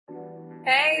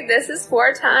Hey, this is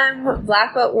four-time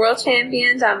Black Belt World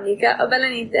Champion Dominica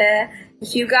Obelenite.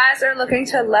 If you guys are looking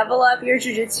to level up your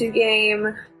jiu-jitsu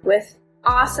game with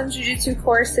awesome jiu-jitsu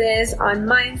courses on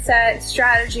mindset,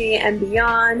 strategy, and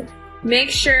beyond, make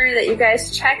sure that you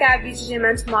guys check out BJJ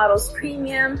Mental Models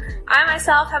Premium. I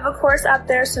myself have a course up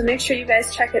there, so make sure you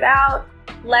guys check it out.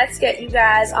 Let's get you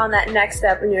guys on that next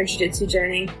step in your jiu-jitsu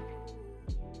journey.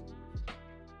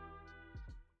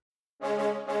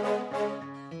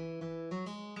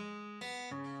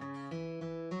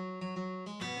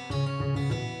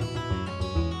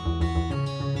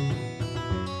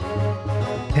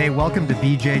 Hey, welcome to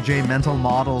BJJ Mental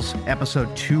Models,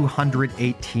 episode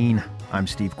 218. I'm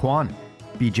Steve Kwan.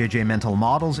 BJJ Mental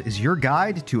Models is your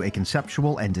guide to a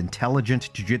conceptual and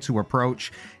intelligent jiu-jitsu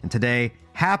approach. And today,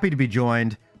 happy to be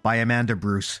joined by Amanda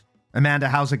Bruse. Amanda,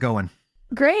 how's it going?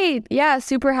 Great. Yeah,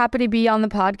 super happy to be on the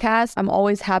podcast. I'm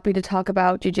always happy to talk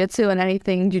about jiu-jitsu and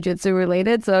anything jiu-jitsu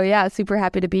related. So yeah, super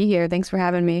happy to be here. Thanks for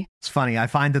having me. It's funny. I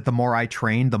find that the more I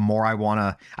train, the more I want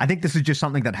to... I think this is just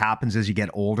something that happens as you get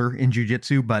older in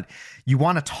jiu-jitsu, but you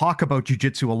want to talk about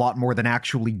jiu-jitsu a lot more than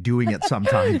actually doing it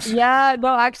sometimes. Yeah,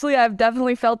 no, actually, I've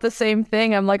definitely felt the same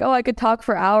thing. I'm like, oh, I could talk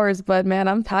for hours, but man,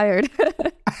 I'm tired.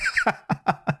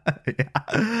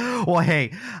 Yeah. Well,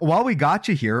 hey, while we got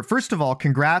you here, first of all,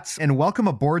 congrats and welcome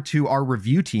aboard to our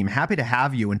review team. Happy to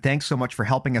have you, and thanks so much for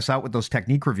helping us out with those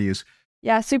technique reviews.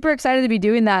 Yeah, super excited to be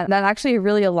doing that. That actually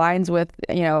really aligns with,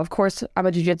 of course, I'm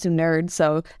a jiu-jitsu nerd,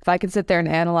 so if I could sit there and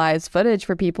analyze footage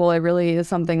for people, it really is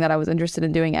something that I was interested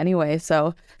in doing anyway.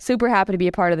 So super happy to be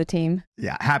a part of the team.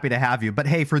 Yeah, happy to have you. But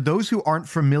hey, for those who aren't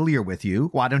familiar with you,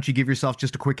 why don't you give yourself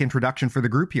just a quick introduction for the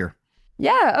group here?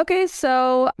 Yeah, okay,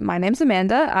 so my name's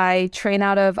Amanda. I train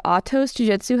out of Atos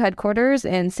Jiu-Jitsu headquarters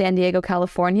in San Diego,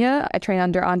 California. I train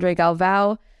under André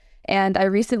Galvão, and I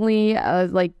recently,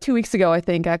 like 2 weeks ago, I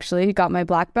think, actually, got my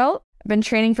black belt. I've been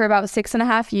training for about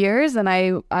 6.5 years, and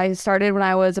I started when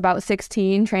I was about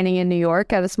 16, training in New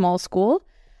York at a small school.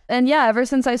 And yeah, ever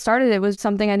since I started, it was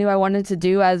something I knew I wanted to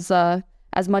do as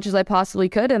much as I possibly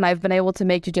could, and I've been able to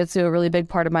make jiu-jitsu a really big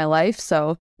part of my life,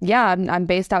 so... Yeah, I'm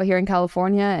based out here in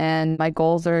California, and my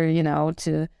goals are,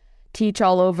 to teach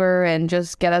all over and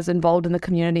just get as involved in the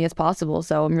community as possible.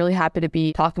 So I'm really happy to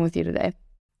be talking with you today.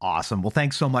 Awesome. Well,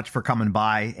 thanks so much for coming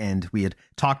by. And we had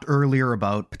talked earlier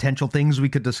about potential things we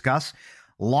could discuss.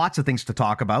 Lots of things to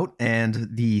talk about. And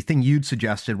the thing you'd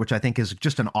suggested, which I think is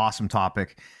just an awesome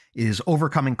topic, is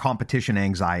overcoming competition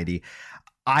anxiety.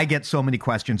 I get so many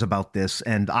questions about this,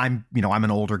 and I'm an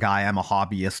older guy, I'm a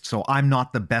hobbyist, so I'm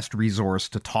not the best resource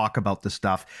to talk about this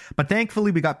stuff. But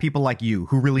thankfully, we got people like you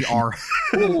who really are.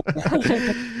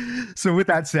 So with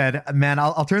that said, man,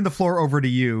 I'll turn the floor over to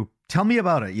you. Tell me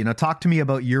about it. Talk to me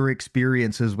about your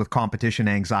experiences with competition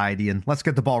anxiety, and let's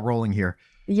get the ball rolling here.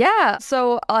 Yeah,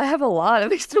 so I have a lot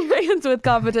of experience with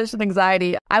competition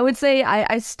anxiety. I would say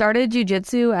I started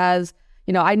jiu-jitsu as...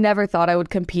 I never thought I would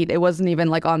compete. It wasn't even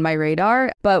like on my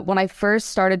radar. But when I first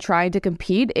started trying to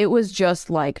compete, it was just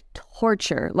like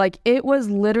torture. Like it was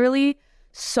literally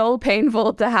so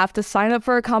painful to have to sign up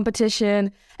for a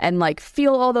competition and like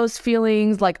feel all those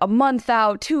feelings like a month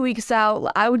out, 2 weeks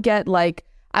out. I would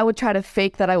try to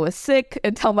fake that I was sick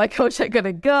and tell my coach I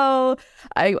couldn't go.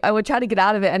 I would try to get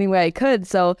out of it any way I could.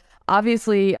 So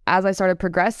obviously, as I started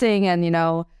progressing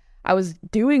and, I was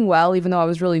doing well, even though I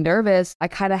was really nervous, I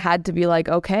kind of had to be like,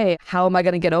 okay, how am I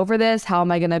going to get over this? How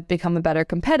am I going to become a better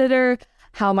competitor?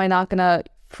 How am I not going to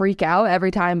freak out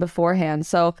every time beforehand?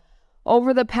 So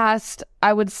over the past,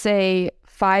 I would say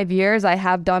 5 years, I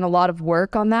have done a lot of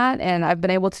work on that, and I've been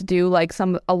able to do like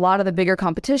a lot of the bigger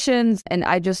competitions, and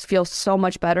I just feel so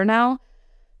much better now.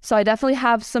 So I definitely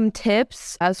have some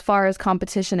tips as far as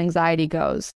competition anxiety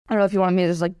goes. I don't know if you want me to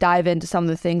just like dive into some of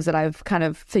the things that I've kind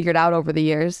of figured out over the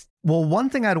years. Well, one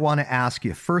thing I'd want to ask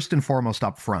you first and foremost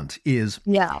up front is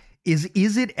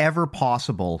it ever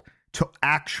possible to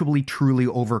actually truly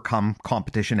overcome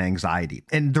competition anxiety?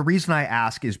 And the reason I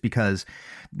ask is because,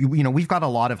 we've got a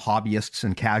lot of hobbyists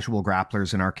and casual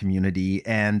grapplers in our community.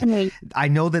 And I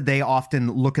know that they often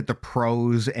look at the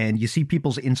pros and you see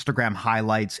people's Instagram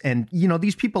highlights and,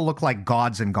 these people look like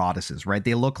gods and goddesses, right?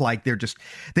 They look like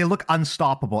they look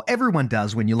unstoppable. Everyone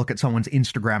does when you look at someone's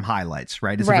Instagram highlights,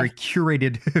 right? It's a very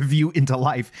curated view into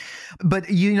life. But,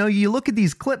 you look at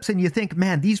these clips and you think,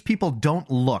 man, these people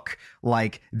don't look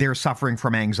like they're suffering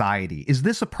from anxiety. Is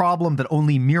this a problem that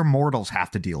only mere mortals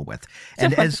have to deal with?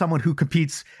 And as someone who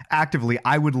competes actively,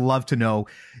 I would love to know,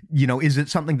 is it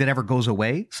something that ever goes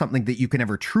away, something that you can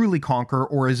ever truly conquer,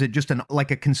 or is it just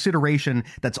a consideration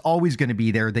that's always going to be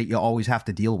there that you always have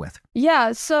to deal with?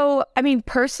 Yeah, so,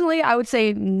 personally, I would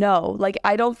say no. Like,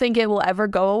 I don't think it will ever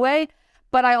go away.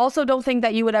 but I also don't think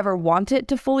that you would ever want it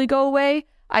to fully go away.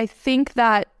 I think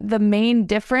that the main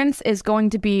difference is going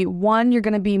to be, one, you're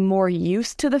going to be more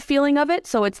used to the feeling of it.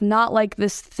 So it's not like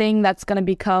this thing that's going to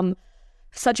become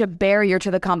such a barrier to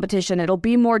the competition. It'll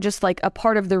be more just like a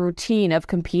part of the routine of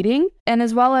competing. And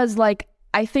as well as like,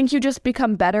 I think you just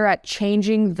become better at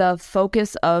changing the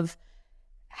focus of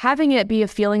having it be a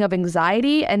feeling of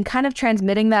anxiety and kind of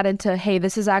transmitting that into, hey,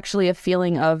 this is actually a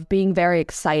feeling of being very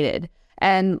excited,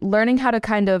 and learning how to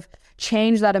kind of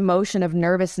change that emotion of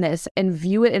nervousness and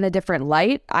view it in a different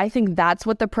light. I think that's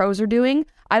what the pros are doing.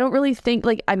 I don't really think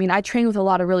I train with a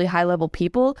lot of really high level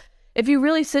people. If you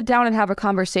really sit down and have a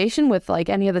conversation with like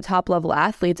any of the top level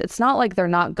athletes, it's not like they're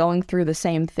not going through the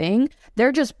same thing.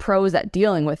 They're just pros at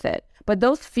dealing with it. But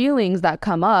those feelings that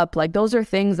come up, like those are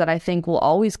things that I think will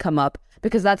always come up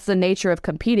because that's the nature of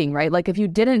competing, right? Like if you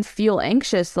didn't feel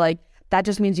anxious, like that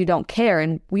just means you don't care.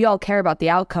 And we all care about the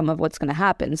outcome of what's going to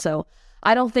happen. So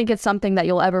I don't think it's something that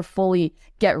you'll ever fully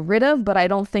get rid of, but I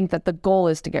don't think that the goal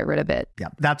is to get rid of it. Yeah,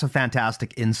 that's a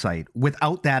fantastic insight.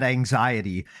 Without that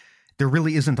anxiety, there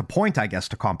really isn't a point, I guess,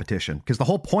 to competition, because the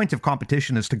whole point of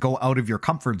competition is to go out of your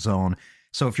comfort zone.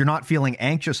 So if you're not feeling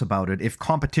anxious about it, if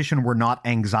competition were not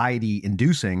anxiety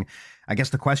inducing, I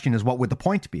guess the question is, what would the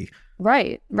point be?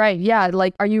 Right. Yeah.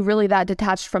 Like, are you really that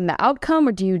detached from the outcome,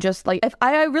 or do you just like, if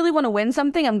I really want to win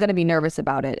something, I'm going to be nervous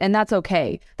about it. And that's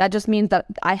okay. That just means that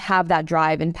I have that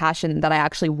drive and passion that I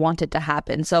actually want it to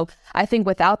happen. So I think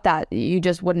without that, you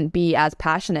just wouldn't be as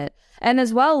passionate. And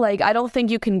as well, like, I don't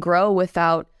think you can grow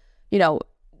without,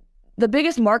 the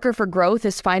biggest marker for growth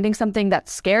is finding something that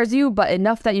scares you, but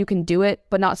enough that you can do it,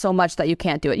 but not so much that you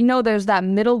can't do it. There's that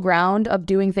middle ground of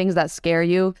doing things that scare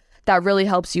you that really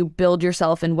helps you build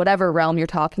yourself in whatever realm you're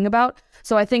talking about.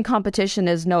 So I think competition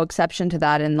is no exception to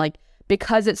that. And like,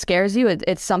 because it scares you,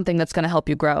 it's something that's going to help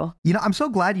you grow. I'm so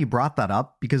glad you brought that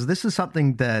up, because this is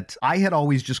something that I had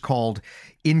always just called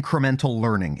incremental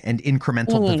learning and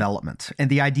incremental development. And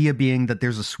the idea being that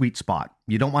there's a sweet spot.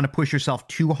 You don't want to push yourself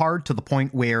too hard to the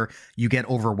point where you get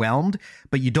overwhelmed,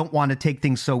 but you don't want to take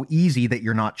things so easy that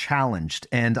you're not challenged.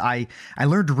 And I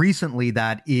learned recently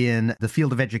that in the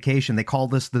field of education, they call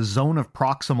this the zone of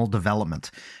proximal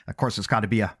development. Of course, it's got to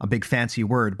be a big fancy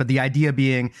word, but the idea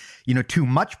being, too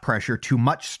much pressure, too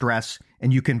much stress,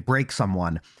 and you can break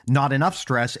someone. Not enough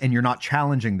stress, and you're not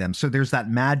challenging them. So there's that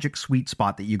magic sweet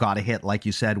spot that you got to hit, like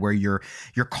you said, where you're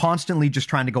constantly just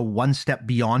trying to go one step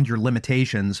beyond your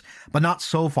limitations, but not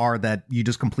so far that you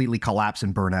just completely collapse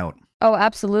and burn out. Oh,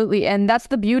 absolutely. And that's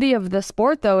the beauty of the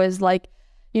sport, though, is like,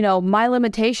 my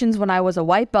limitations when I was a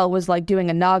white belt was like doing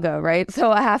a naga, right?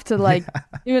 So I have to like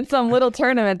do in some little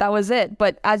tournament, that was it.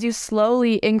 But as you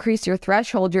slowly increase your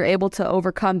threshold, you're able to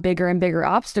overcome bigger and bigger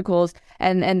obstacles.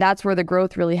 And that's where the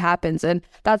growth really happens. And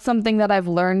that's something that I've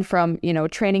learned from,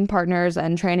 training partners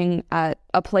and training at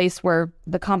a place where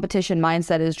the competition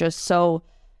mindset is just so,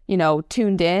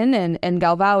 tuned in. And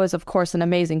Galvão is, of course, an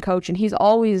amazing coach. And he's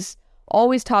always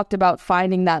talked about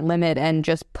finding that limit and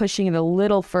just pushing it a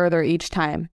little further each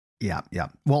time. Yeah.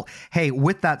 Well, hey,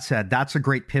 with that said, that's a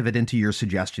great pivot into your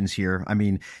suggestions here. I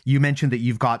mean, you mentioned that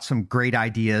you've got some great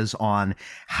ideas on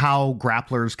how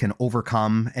grapplers can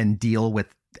overcome and deal with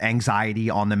anxiety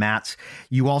on the mats.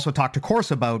 You also talked, of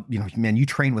course, about, you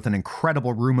train with an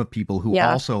incredible room of people who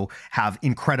also have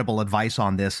incredible advice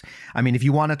on this. I mean, if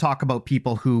you want to talk about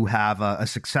people who have a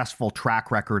successful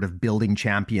track record of building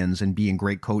champions and being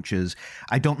great coaches,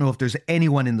 I don't know if there's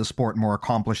anyone in the sport more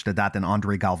accomplished at that than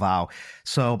André Galvão.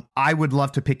 So I would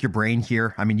love to pick your brain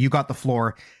here. I mean, you got the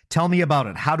floor. Tell me about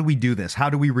it. How do we do this? How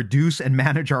do we reduce and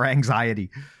manage our anxiety?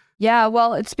 Yeah,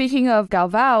 well, speaking of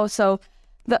Galvão, so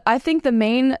I think the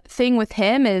main thing with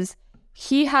him is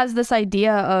he has this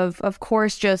idea of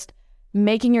course, just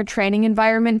making your training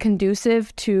environment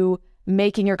conducive to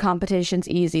making your competitions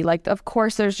easy. Like, of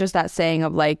course, there's just that saying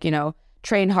of like,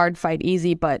 train hard, fight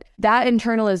easy. But that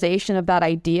internalization of that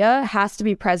idea has to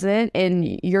be present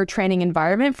in your training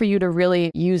environment for you to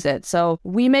really use it. So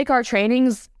we make our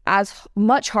trainings as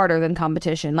much harder than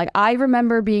competition. Like, I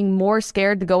remember being more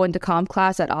scared to go into comp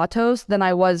class at Autos than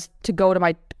I was to go to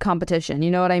my competition.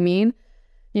 You know what I mean?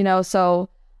 So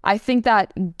I think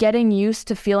that getting used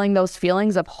to feeling those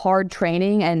feelings of hard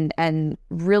training and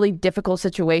really difficult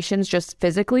situations just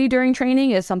physically during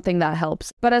training is something that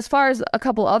helps. But as far as a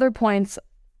couple other points,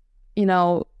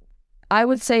 I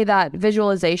would say that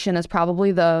visualization is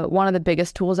probably one of the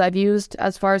biggest tools I've used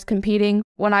as far as competing.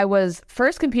 When I was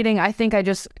first competing, I think I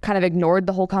just kind of ignored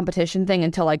the whole competition thing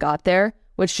until I got there,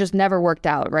 which just never worked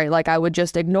out, right? Like, I would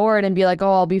just ignore it and be like,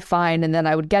 oh, I'll be fine. And then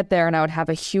I would get there and I would have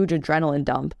a huge adrenaline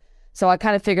dump. So I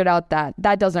kind of figured out that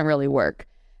that doesn't really work.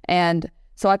 And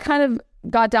so I kind of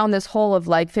got down this hole of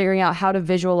like figuring out how to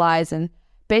visualize and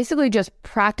basically just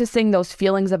practicing those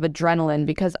feelings of adrenaline,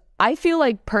 because I feel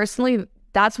like personally,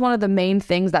 that's one of the main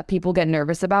things that people get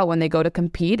nervous about when they go to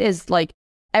compete is like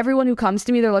everyone who comes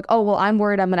to me, they're like, oh, well, I'm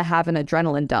worried I'm going to have an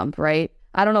adrenaline dump, right?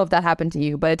 I don't know if that happened to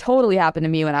you, but it totally happened to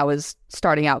me when I was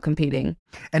starting out competing.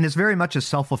 And it's very much a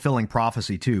self-fulfilling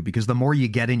prophecy too, because the more you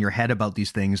get in your head about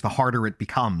these things, the harder it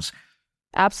becomes.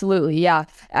 Absolutely. Yeah.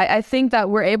 I think that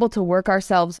we're able to work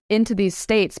ourselves into these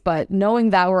states, but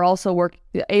knowing that we're also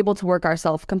able to work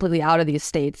ourselves completely out of these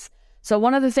states. So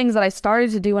one of the things that I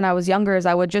started to do when I was younger is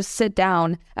I would just sit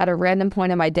down at a random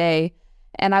point in my day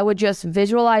and I would just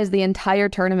visualize the entire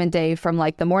tournament day from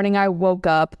like the morning I woke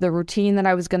up, the routine that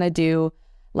I was going to do,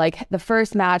 like the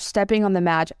first match, stepping on the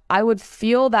match. I would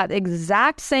feel that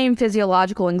exact same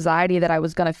physiological anxiety that I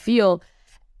was going to feel.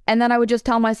 And then I would just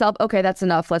tell myself, okay, that's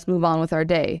enough. Let's move on with our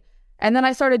day. And then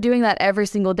I started doing that every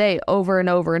single day over and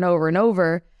over and over and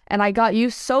over. And I got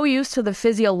so used to the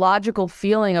physiological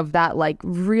feeling of that like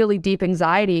really deep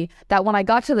anxiety that when I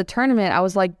got to the tournament, I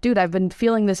was like, dude, I've been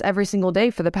feeling this every single day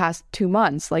for the past 2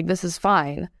 months. Like, this is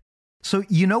fine. So,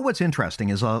 you know, what's interesting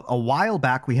is a while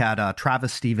back we had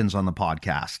Travis Stevens on the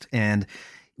podcast, and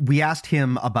we asked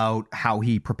him about how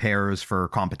he prepares for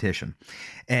competition.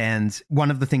 And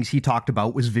one of the things he talked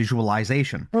about was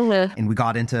visualization. Mm-hmm. And we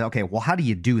got into, okay, well, how do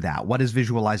you do that? What does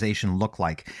visualization look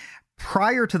like?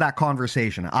 Prior to that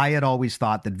conversation, I had always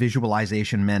thought that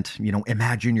visualization meant, you know,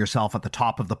 imagine yourself at the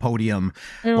top of the podium,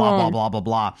 blah, blah, blah, blah,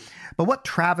 blah. But what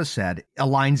Travis said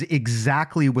aligns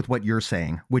exactly with what you're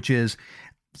saying, which is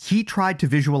he tried to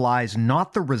visualize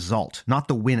not the result, not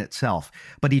the win itself,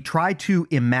 but he tried to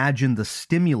imagine the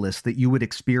stimulus that you would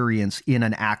experience in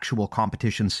an actual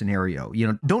competition scenario. You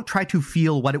know, don't try to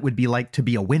feel what it would be like to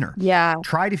be a winner. Yeah.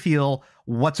 Try to feel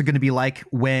what's it going to be like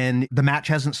when the match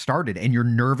hasn't started and you're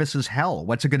nervous as hell?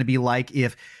 What's it going to be like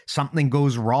if something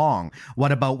goes wrong?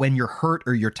 What about when you're hurt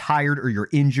or you're tired or you're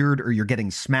injured or you're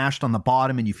getting smashed on the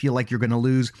bottom and you feel like you're going to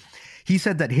lose? He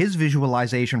said that his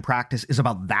visualization practice is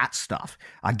about that stuff,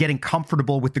 getting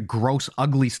comfortable with the gross,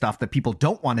 ugly stuff that people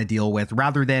don't want to deal with,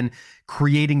 rather than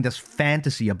creating this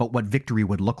fantasy about what victory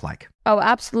would look like. Oh,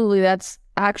 absolutely. That's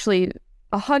actually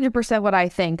 100% what I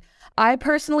think. I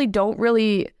personally don't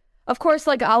really, of course,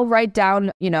 like I'll write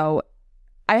down, you know,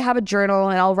 I have a journal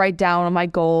and I'll write down my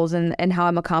goals and how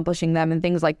I'm accomplishing them and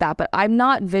things like that. But I'm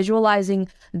not visualizing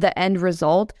the end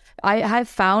result. I have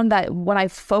found that when I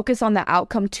focus on the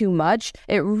outcome too much,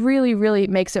 it really, really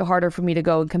makes it harder for me to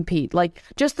go and compete. Like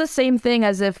just the same thing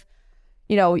as if,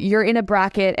 you know, you're in a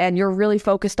bracket and you're really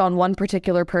focused on one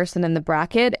particular person in the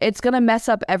bracket, it's going to mess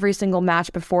up every single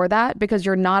match before that because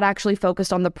you're not actually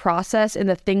focused on the process and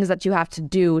the things that you have to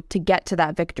do to get to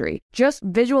that victory. Just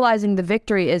visualizing the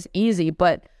victory is easy,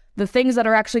 but the things that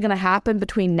are actually going to happen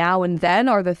between now and then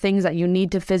are the things that you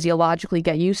need to physiologically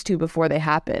get used to before they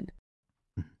happen.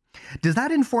 Does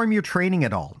that inform your training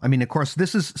at all? I mean, of course,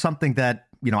 this is something that,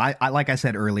 you know, I like I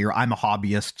said earlier, I'm a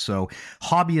hobbyist, so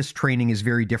hobbyist training is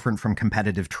very different from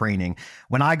competitive training.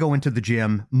 When I go into the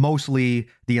gym, mostly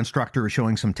the instructor is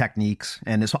showing some techniques,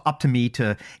 and it's up to me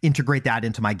to integrate that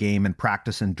into my game and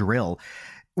practice and drill.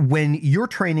 When you're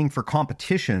training for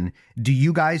competition, do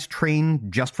you guys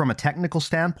train just from a technical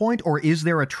standpoint, or is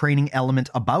there a training element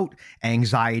about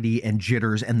anxiety and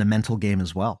jitters and the mental game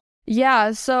as well?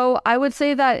 Yeah, so I would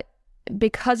say that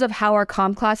because of how our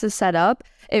comp class is set up,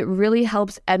 it really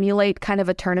helps emulate kind of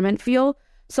a tournament feel.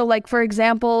 So like, for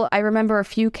example, I remember a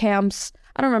few camps,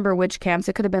 I don't remember which camps,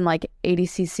 it could have been like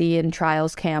ADCC and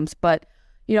trials camps, but,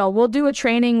 you know, we'll do a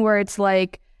training where it's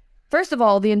like, first of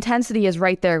all, the intensity is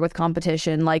right there with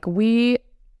competition. Like we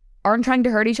aren't trying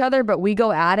to hurt each other, but we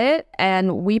go at it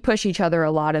and we push each other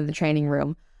a lot in the training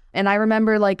room. And I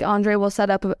remember like Andre will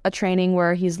set up a training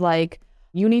where he's like,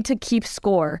 you need to keep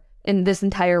score in this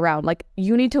entire round. Like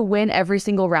you need to win every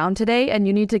single round today and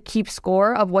you need to keep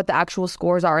score of what the actual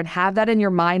scores are and have that in your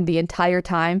mind the entire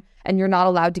time. And you're not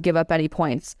allowed to give up any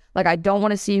points. Like, I don't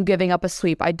want to see you giving up a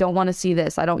sweep. I don't want to see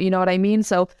this. You know what I mean?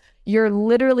 So you're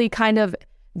literally kind of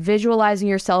visualizing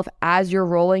yourself as you're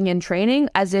rolling in training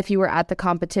as if you were at the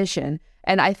competition.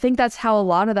 And I think that's how a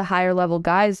lot of the higher level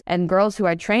guys and girls who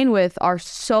I train with are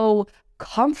so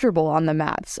comfortable on the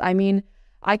mats. I mean,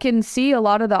 I can see a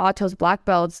lot of the Autos black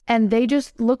belts and they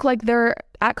just look like they're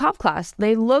at comp class.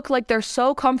 They look like they're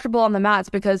so comfortable on the mats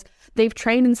because they've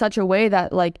trained in such a way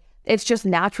that like it's just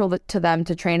natural to them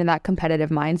to train in that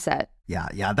competitive mindset.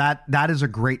 Yeah, that is a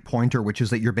great pointer, which is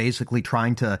that you're basically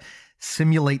trying to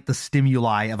simulate the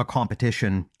stimuli of a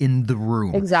competition in the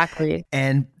room. Exactly.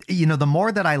 And, you know, the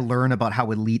more that I learn about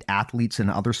how elite athletes in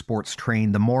other sports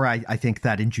train, the more I think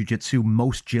that in jiu-jitsu,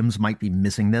 most gyms might be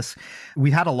missing this.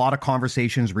 We had a lot of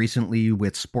conversations recently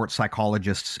with sports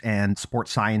psychologists and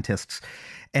sports scientists,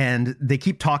 and they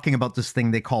keep talking about this thing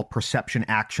they call perception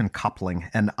action coupling.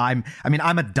 And I'm a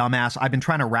dumbass. I've been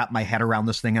trying to wrap my head around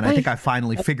this thing, and I think I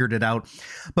finally figured it out.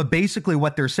 But basically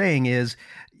what they're saying is,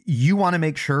 you want to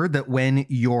make sure that when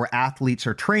your athletes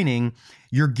are training,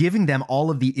 you're giving them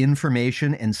all of the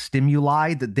information and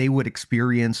stimuli that they would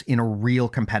experience in a real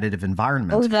competitive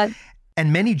environment.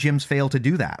 And many gyms fail to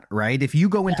do that, right? If you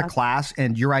go into class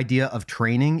and your idea of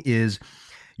training is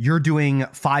you're doing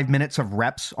 5 minutes of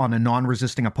reps on a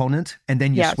non-resisting opponent, and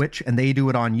then you switch and they do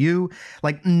it on you.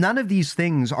 Like, none of these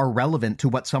things are relevant to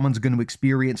what someone's going to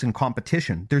experience in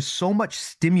competition. There's so much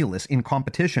stimulus in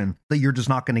competition that you're just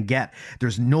not going to get.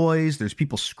 There's noise, there's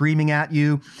people screaming at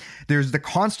you. There's the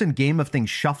constant game of things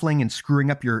shuffling and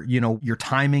screwing up your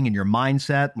timing and your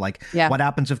mindset. Like, what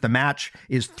happens if the match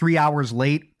is 3 hours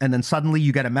late and then suddenly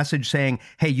you get a message saying,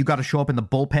 hey, you got to show up in the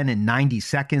bullpen in 90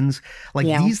 seconds. Like,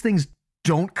 these things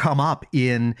don't come up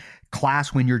in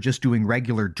class when you're just doing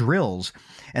regular drills.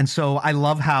 And so I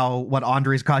love how what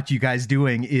Andre's got you guys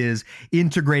doing is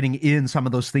integrating in some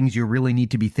of those things you really need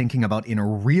to be thinking about in a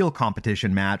real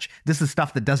competition match. This is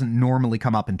stuff that doesn't normally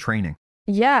come up in training.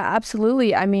 Yeah,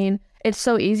 absolutely. I mean, it's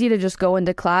so easy to just go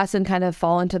into class and kind of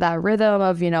fall into that rhythm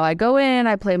of, I go in,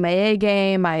 I play my A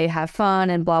game, I have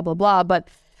fun and blah, blah, blah. But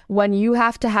when you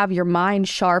have to have your mind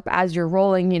sharp as you're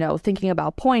rolling, thinking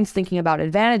about points, thinking about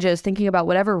advantages, thinking about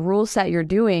whatever rule set you're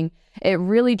doing, it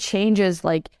really changes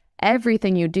like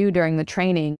everything you do during the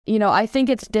training. I think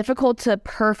it's difficult to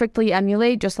perfectly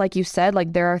emulate, just like you said,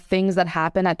 like there are things that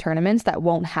happen at tournaments that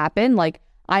won't happen. Like,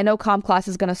 I know comp class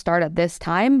is going to start at this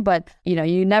time, but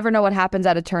you never know what happens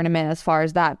at a tournament as far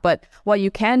as that. But what you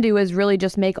can do is really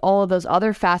just make all of those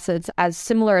other facets as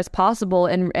similar as possible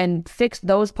and fix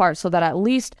those parts so that at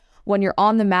least when you're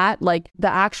on the mat, like the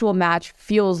actual match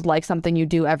feels like something you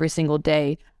do every single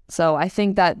day. So I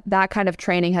think that kind of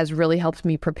training has really helped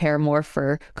me prepare more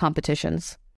for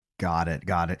competitions. Got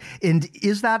it. And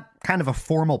is that kind of a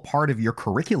formal part of your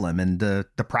curriculum and the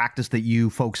practice that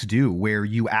you folks do where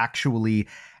you actually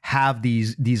have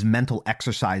these mental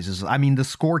exercises? I mean, the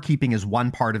scorekeeping is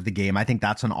one part of the game. I think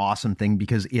that's an awesome thing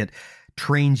because it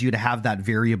trains you to have that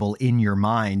variable in your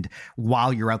mind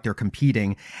while you're out there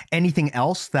competing. Anything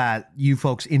else that you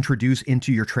folks introduce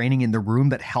into your training in the room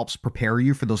that helps prepare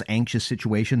you for those anxious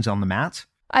situations on the mats?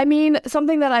 I mean,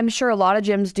 something that I'm sure a lot of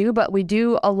gyms do, but we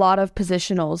do a lot of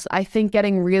positionals. I think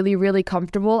getting really, really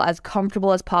comfortable as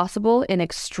possible in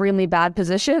extremely bad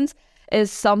positions is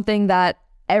something that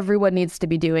everyone needs to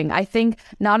be doing. I think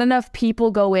not enough people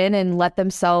go in and let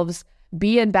themselves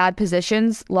be in bad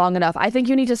positions long enough. I think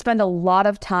you need to spend a lot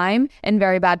of time in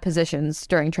very bad positions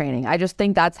during training. I just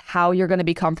think that's how you're going to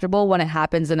be comfortable when it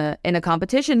happens in a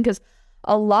competition, because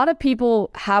a lot of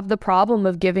people have the problem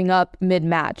of giving up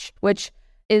mid-match, which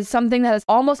is something that has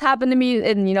almost happened to me.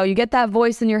 And, you get that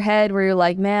voice in your head where you're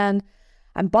like, man,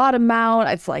 I'm bottom out.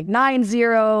 It's like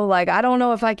 9-0. Like, I don't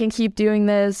know if I can keep doing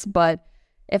this. But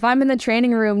if I'm in the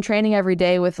training room training every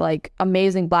day with like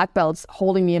amazing black belts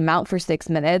holding me a mount for 6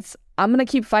 minutes, I'm going to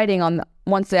keep fighting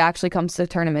once it actually comes to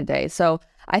tournament day. So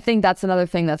I think that's another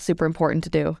thing that's super important to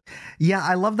do. Yeah,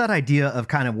 I love that idea of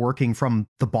kind of working from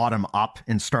the bottom up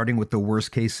and starting with the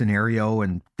worst case scenario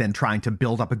and then trying to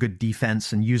build up a good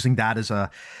defense and using that as a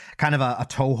kind of a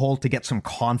toehold to get some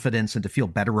confidence and to feel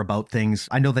better about things.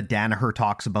 I know that Danaher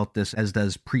talks about this, as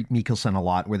does Preet Mikkelsen a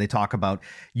lot, where they talk about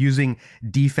using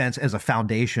defense as a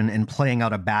foundation and playing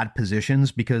out of bad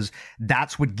positions, because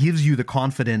that's what gives you the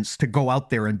confidence to go out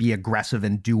there and be aggressive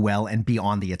and do well and be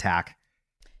on the attack.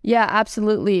 Yeah,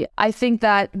 absolutely. I think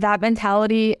that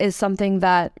mentality is something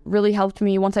that really helped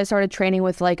me once I started training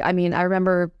with I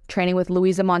remember training with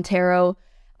Luisa Montero.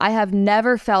 I have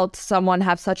never felt someone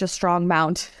have such a strong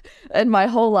mount in my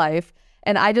whole life.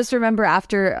 And I just remember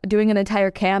after doing an entire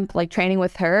camp, training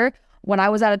with her, when I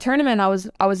was at a tournament, I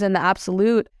was in the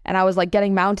absolute and I was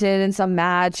getting mounted in some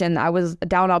match and I was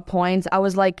down on points. I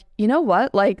was like, you know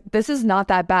what? This is not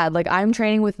that bad. I'm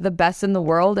training with the best in the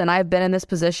world and I've been in this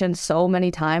position so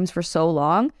many times for so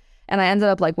long. And I ended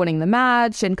up winning the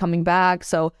match and coming back.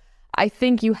 So I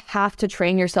think you have to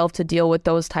train yourself to deal with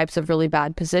those types of really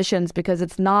bad positions, because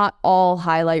it's not all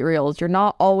highlight reels. You're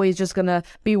not always just going to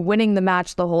be winning the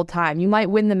match the whole time. You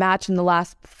might win the match in the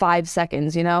last 5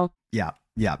 seconds,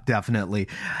 Yeah, definitely.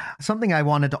 Something I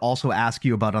wanted to also ask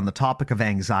you about on the topic of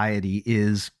anxiety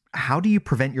is how do you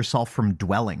prevent yourself from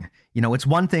dwelling? You know, it's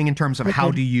one thing in terms of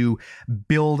how do you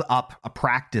build up a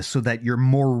practice so that you're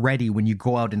more ready when you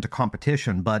go out into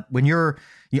competition. But when you're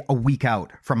a week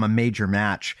out from a major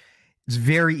match, it's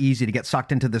very easy to get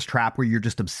sucked into this trap where you're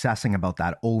just obsessing about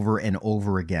that over and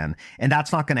over again. And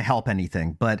that's not going to help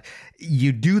anything. But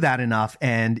you do that enough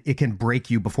and it can break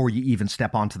you before you even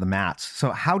step onto the mats.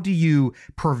 So how do you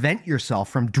prevent yourself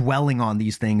from dwelling on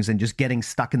these things and just getting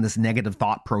stuck in this negative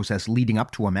thought process leading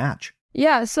up to a match?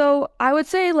 Yeah, so I would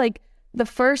say like the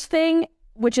first thing,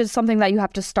 which is something that you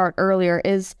have to start earlier,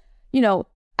 is, you know,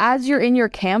 as you're in your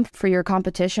camp for your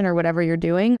competition or whatever you're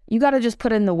doing, you got to just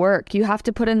put in the work. You have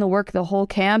to put in the work the whole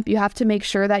camp. You have to make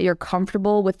sure that you're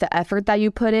comfortable with the effort that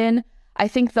you put in. I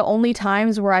think the only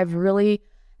times where I've really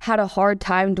had a hard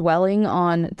time dwelling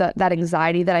on that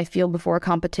anxiety that I feel before a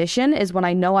competition is when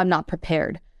I know I'm not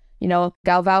prepared. You know,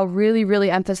 Galvão really, really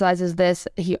emphasizes this.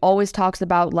 He always talks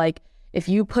about like, if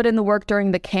you put in the work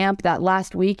during the camp that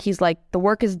last week, he's like, the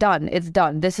work is done. It's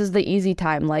done. This is the easy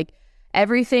time. Like,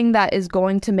 everything that is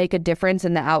going to make a difference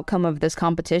in the outcome of this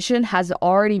competition has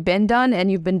already been done,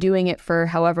 and you've been doing it for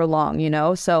however long, you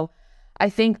know? So I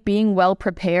think being well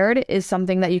prepared is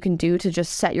something that you can do to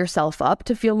just set yourself up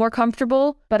to feel more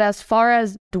comfortable. But as far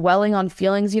as dwelling on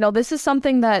feelings, you know, this is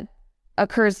something that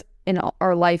occurs in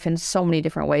our life in so many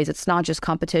different ways. It's not just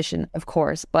competition, of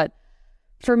course. But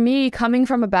for me, coming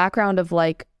from a background of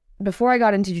like, before I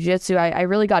got into jiu-jitsu, I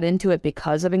really got into it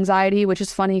because of anxiety, which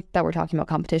is funny that we're talking about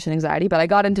competition anxiety, but I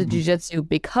got into jiu-jitsu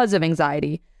because of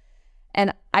anxiety.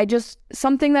 And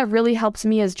something that really helps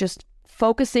me is just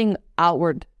focusing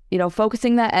outward, you know,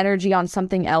 focusing that energy on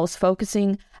something else,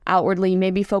 focusing outwardly,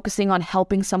 maybe focusing on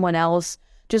helping someone else,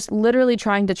 just literally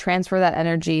trying to transfer that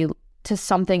energy to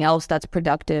something else that's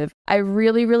productive. I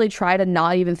really, really try to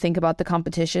not even think about the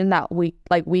competition that week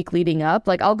leading up.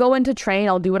 Like, I'll go into train,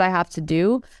 I'll do what I have to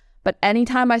do. But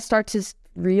anytime I start to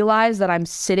realize that I'm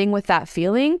sitting with that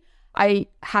feeling, I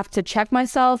have to check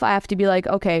myself. I have to be like,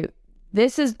 okay,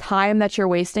 this is time that you're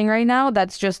wasting right now.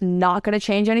 That's just not going to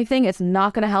change anything. It's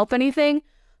not going to help anything.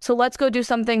 So let's go do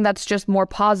something that's just more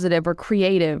positive or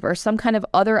creative or some kind of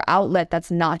other outlet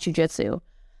that's not jiu-jitsu.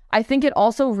 I think it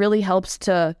also really helps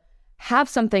to have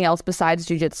something else besides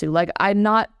jiu-jitsu. Like, I'm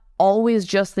not always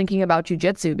just thinking about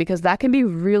jiu-jitsu, because that can be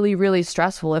really, really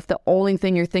stressful if the only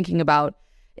thing you're thinking about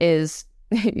is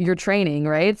your training,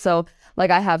 right? So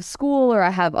like, I have school or I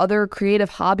have other creative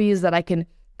hobbies that I can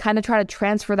kind of try to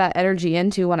transfer that energy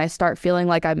into when I start feeling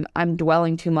like I'm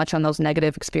dwelling too much on those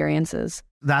negative experiences.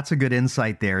 That's a good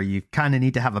insight there. You kind of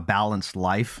need to have a balanced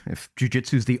life. If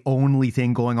jiu-jitsu is the only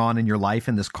thing going on in your life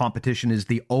and this competition is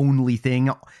the only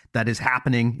thing that is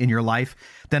happening in your life,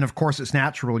 then of course it's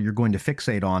natural you're going to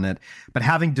fixate on it. But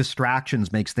having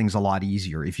distractions makes things a lot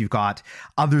easier. If you've got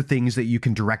other things that you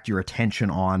can direct your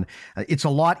attention on, it's a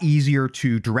lot easier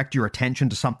to direct your attention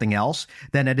to something else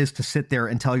than it is to sit there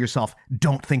and tell yourself,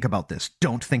 don't think about this.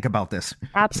 Don't think about this.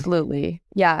 Absolutely.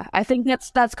 Yeah, I think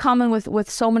that's common with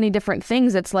so many different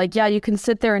things. It's like, yeah, you can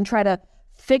sit there and try to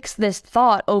fix this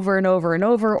thought over and over and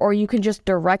over, or you can just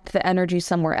direct the energy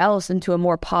somewhere else into a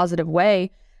more positive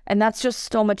way. And that's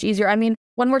just so much easier. I mean,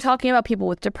 when we're talking about people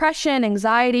with depression,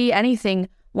 anxiety, anything,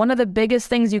 one of the biggest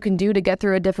things you can do to get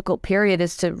through a difficult period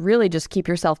is to really just keep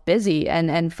yourself busy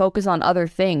and focus on other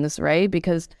things, right?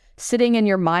 Because sitting in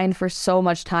your mind for so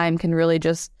much time can really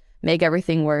just make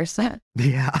everything worse.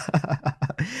 Yeah.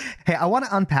 Hey, I want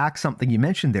to unpack something you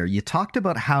mentioned there. You talked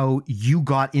about how you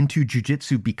got into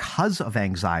jiu-jitsu because of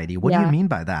anxiety. What do you mean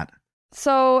by that?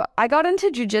 So I got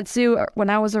into jiu-jitsu when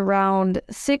I was around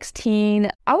 16.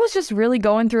 I was just really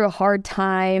going through a hard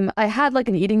time. I had like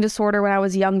an eating disorder when I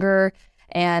was younger,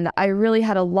 and I really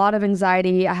had a lot of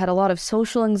anxiety. I had a lot of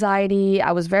social anxiety.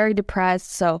 I was very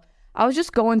depressed. So I was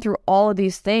just going through all of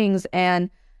these things,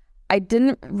 and I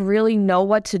didn't really know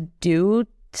what to do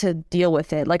to deal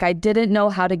with it. Like, I didn't know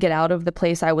how to get out of the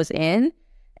place I was in.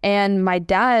 And my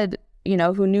dad, you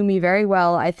know, who knew me very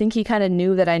well, I think he kind of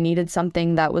knew that I needed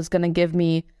something that was going to give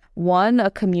me, one,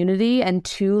 a community, and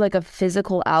two, like a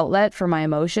physical outlet for my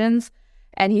emotions.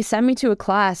 And he sent me to a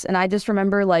class, and I just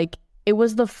remember, like, it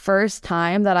was the first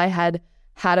time that I had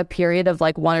a period of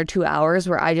like 1 or 2 hours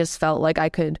where I just felt like I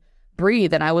could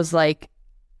breathe. And I was like,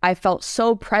 I felt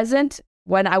so present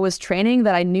when I was training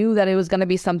that I knew that it was going to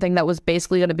be something that was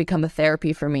basically going to become a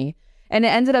therapy for me. And it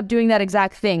ended up doing that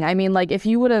exact thing. I mean, like, if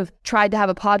you would have tried to have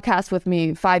a podcast with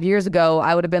me 5 years ago,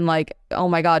 I would have been like, oh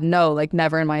my God, no, like,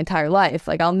 never in my entire life.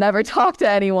 Like, I'll never talk to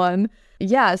anyone.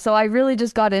 Yeah, so I really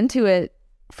just got into it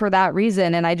for that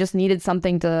reason. And I just needed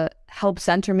something to help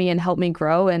center me and help me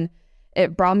grow. And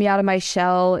it brought me out of my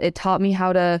shell. It taught me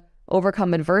how to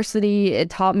overcome adversity. It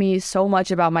taught me so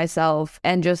much about myself,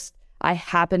 and just I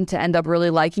happened to end up really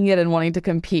liking it and wanting to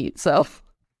compete. So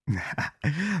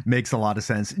makes a lot of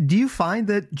sense. Do you find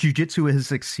that jiu-jitsu has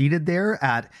succeeded there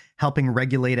at helping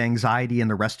regulate anxiety in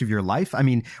the rest of your life? I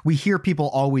mean, we hear people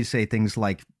always say things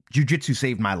like jiu-jitsu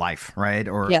saved my life, right?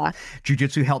 Or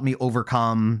jiu-jitsu helped me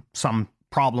overcome some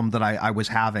problem that I was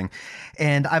having.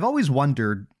 And I've always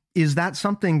wondered, is that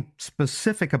something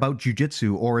specific about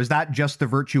jiu-jitsu, or is that just the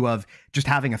virtue of just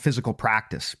having a physical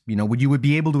practice? You know, would you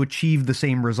be able to achieve the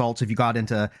same results if you got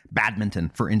into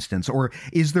badminton, for instance? Or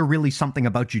is there really something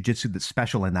about jiu-jitsu that's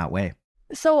special in that way?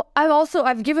 So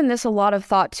I've given this a lot of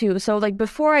thought too. So like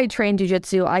before I trained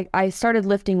jiu-jitsu, I started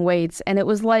lifting weights, and it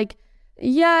was like,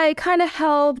 yeah, it kind of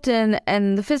helped,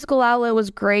 and the physical outlet was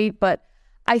great, but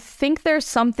I think there's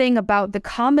something about the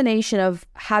combination of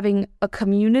having a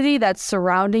community that's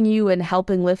surrounding you and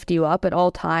helping lift you up at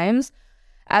all times,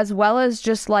 as well as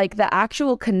just like the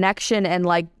actual connection, and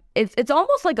like it's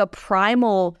almost like a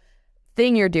primal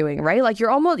thing you're doing, right? Like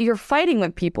you're fighting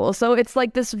with people. So it's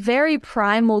like this very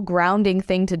primal grounding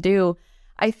thing to do.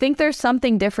 I think there's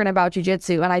something different about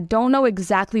jiu-jitsu, and I don't know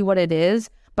exactly what it is,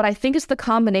 but I think it's the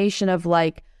combination of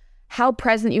like how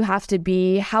present you have to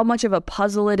be, how much of a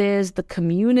puzzle it is, the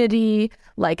community,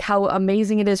 like how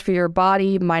amazing it is for your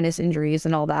body, minus injuries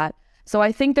and all that. So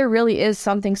I think there really is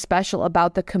something special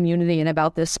about the community and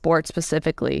about this sport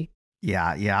specifically.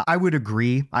 Yeah, I would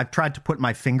agree. I've tried to put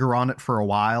my finger on it for a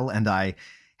while, and I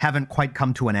haven't quite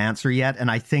come to an answer yet. And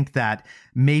I think that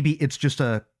maybe it's just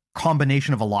a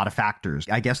combination of a lot of factors.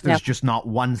 I guess there's just not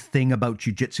one thing about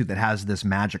jiu-jitsu that has this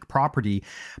magic property,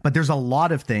 but there's a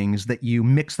lot of things that you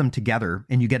mix them together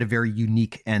and you get a very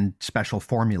unique and special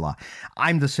formula.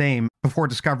 I'm the same. Before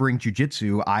discovering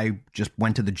jiu-jitsu, I just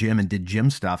went to the gym and did gym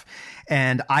stuff,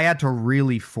 and I had to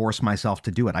really force myself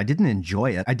to do it. I didn't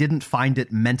enjoy it. I didn't find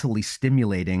it mentally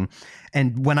stimulating.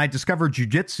 And when I discovered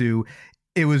jiu-jitsu,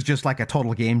 it was just like a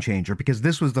total game changer, because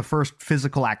this was the first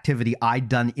physical activity I'd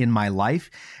done in my life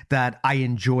that I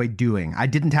enjoyed doing. I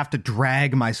didn't have to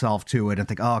drag myself to it and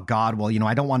think, oh God, well,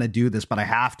 I don't want to do this, but I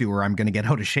have to, or I'm going to get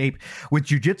out of shape. With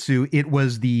jiu-jitsu, it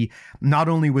was not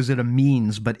only was it a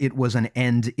means, but it was an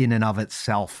end in and of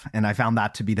itself. And I found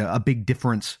that to be a big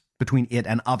difference between it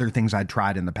and other things I'd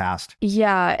tried in the past.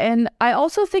 Yeah. And I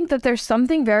also think that there's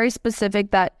something very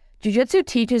specific that jiu-jitsu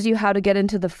teaches you how to get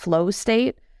into the flow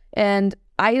state. And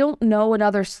I don't know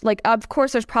another, like, of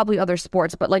course, there's probably other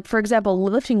sports, but like, for example,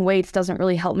 lifting weights doesn't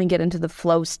really help me get into the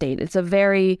flow state. It's a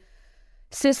very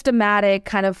systematic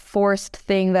kind of forced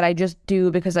thing that I just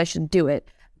do because I should do it.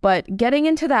 But getting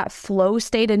into that flow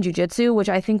state in jiu-jitsu, which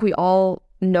I think we all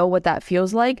know what that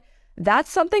feels like,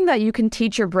 that's something that you can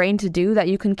teach your brain to do, that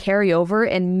you can carry over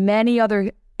in many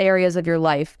other areas of your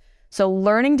life. So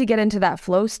learning to get into that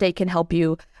flow state can help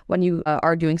you when you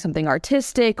are doing something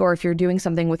artistic, or if you're doing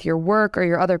something with your work or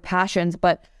your other passions.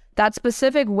 But that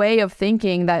specific way of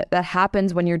thinking that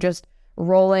happens when you're just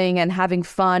rolling and having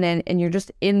fun and you're just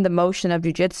in the motion of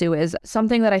jiu-jitsu is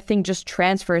something that I think just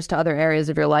transfers to other areas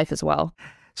of your life as well.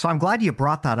 So I'm glad you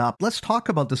brought that up. Let's talk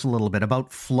about this a little bit,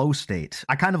 about flow state.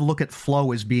 I kind of look at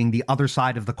flow as being the other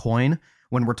side of the coin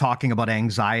when we're talking about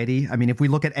anxiety. I mean, if we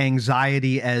look at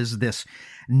anxiety as this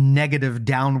negative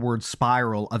downward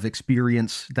spiral of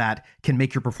experience that can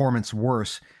make your performance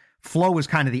worse, flow is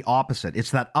kind of the opposite.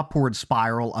 It's that upward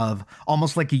spiral of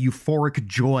almost like a euphoric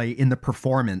joy in the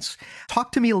performance.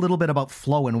 Talk to me a little bit about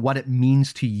flow and what it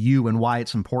means to you and why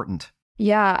it's important.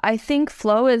 Yeah, I think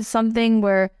flow is something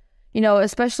where,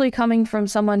 especially coming from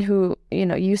someone who,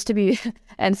 used to be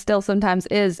and still sometimes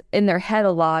is in their head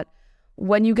a lot.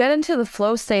 When you get into the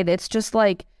flow state, it's just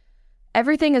like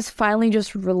everything is finally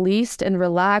just released and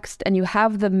relaxed, and you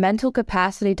have the mental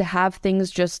capacity to have things,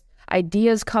 just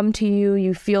ideas come to you.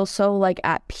 You feel so like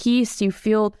at peace. You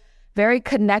feel very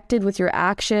connected with your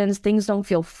actions. Things don't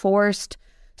feel forced.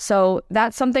 So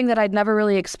that's something that I'd never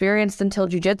really experienced until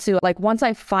jiu-jitsu. Like once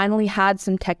I finally had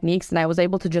some techniques and I was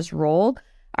able to just roll,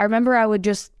 I remember I would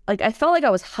just, like, I felt like I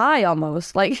was high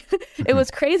almost. Like, it was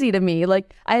crazy to me.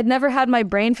 Like, I had never had my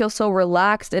brain feel so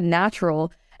relaxed and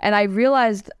natural. And I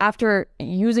realized after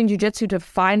using jiu-jitsu to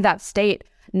find that state,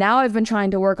 now I've been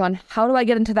trying to work on how do I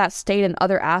get into that state in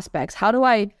other aspects? How do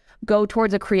I go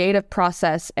towards a creative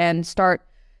process and start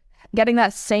getting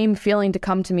that same feeling to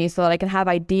come to me so that I can have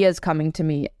ideas coming to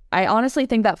me I honestly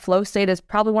think that flow state is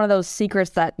probably one of those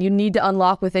secrets that you need to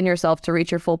unlock within yourself to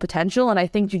reach your full potential. And I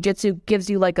think jiu-jitsu gives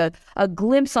you like a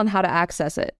glimpse on how to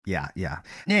access it. Yeah.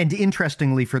 And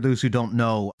interestingly, for those who don't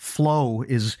know, flow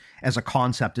is, as a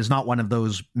concept, is not one of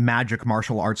those magic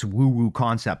martial arts woo-woo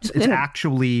concepts. It's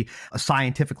actually a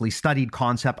scientifically studied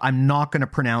concept. I'm not going to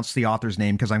pronounce the author's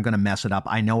name because I'm going to mess it up.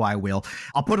 I know I will.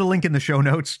 I'll put a link in the show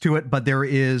notes to it, but there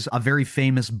is a very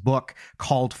famous book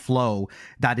called Flow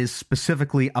that is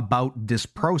specifically about this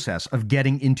process of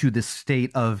getting into this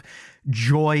state of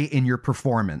joy in your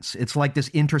performance. It's like this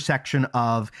intersection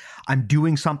of, I'm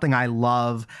doing something I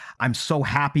love. I'm so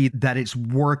happy that it's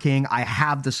working. I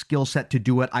have the skill set to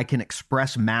do it. I can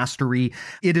express mastery.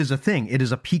 It is a thing. It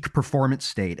is a peak performance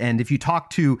state. And if you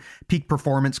talk to peak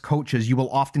performance coaches, you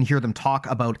will often hear them talk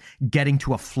about getting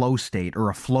to a flow state or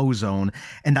a flow zone.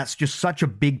 And that's just such a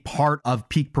big part of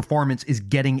peak performance, is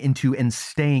getting into and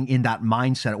staying in that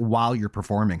mindset while you're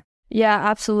performing. Yeah,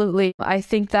 absolutely. I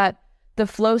think that the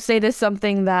flow state is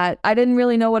something that I didn't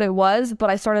really know what it was, but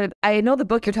I know the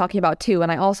book you're talking about too,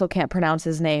 and I also can't pronounce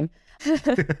his name.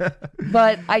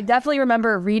 But I definitely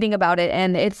remember reading about it,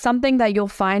 and it's something that you'll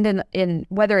find in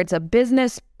whether it's a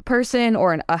business person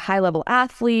or a high-level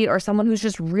athlete or someone who's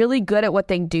just really good at what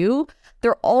they do.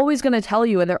 They're always going to tell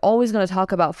you, and they're always going to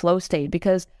talk about flow state,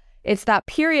 because it's that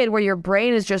period where your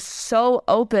brain is just so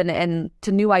open and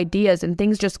to new ideas and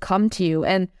things just come to you.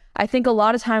 And I think a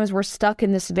lot of times we're stuck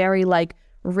in this very like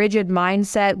rigid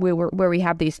mindset where we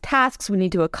have these tasks we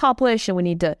need to accomplish, and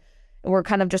we're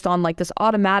kind of just on like this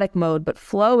automatic mode. But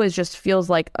flow just feels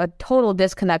like a total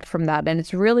disconnect from that. And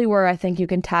it's really where I think you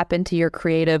can tap into your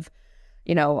creative,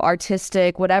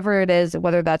 artistic, whatever it is,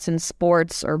 whether that's in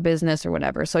sports or business or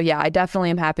whatever. So yeah, I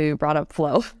definitely am happy we brought up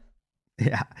flow.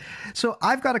 Yeah. So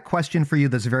I've got a question for you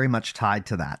that's very much tied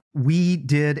to that. We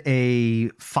did a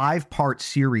 5-part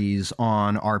series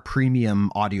on our premium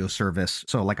audio service.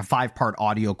 So like a 5-part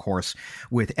audio course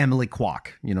with Emily Kwok,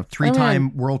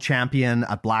 3-time world champion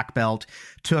at black belt,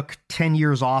 took 10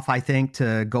 years off, I think,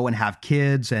 to go and have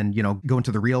kids and, go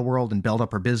into the real world and build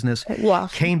up her business. Wow.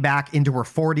 Came back into her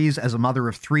 40s as a mother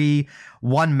of 3,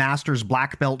 won Masters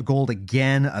black belt gold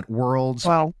again at Worlds.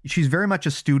 Wow. She's very much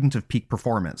a student of peak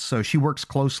performance. So she works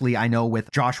closely, I know,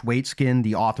 with Josh Waitzkin,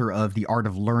 the author of The Art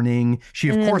of Learning. She,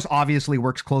 of course, obviously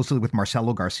works closely with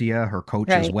Marcelo Garcia, her coach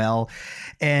as well.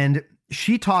 And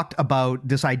she talked about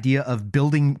this idea of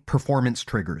building performance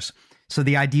triggers. So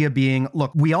the idea being,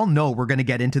 look, we all know we're going to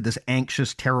get into this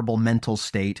anxious, terrible mental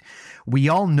state. We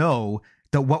all know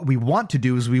that what we want to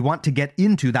do is we want to get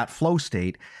into that flow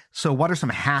state. So what are some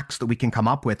hacks that we can come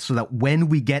up with so that when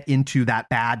we get into that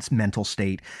bad mental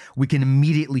state, we can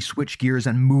immediately switch gears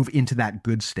and move into that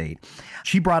good state?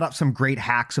 She brought up some great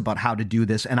hacks about how to do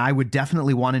this, and I would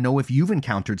definitely want to know if you've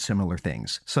encountered similar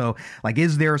things. So like,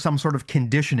 is there some sort of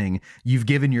conditioning you've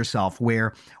given yourself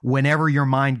where whenever your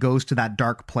mind goes to that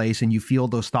dark place and you feel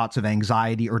those thoughts of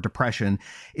anxiety or depression,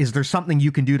 is there something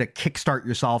you can do to kickstart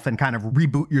yourself and kind of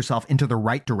reboot yourself into the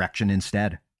right direction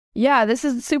instead? Yeah, this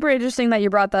is super interesting that you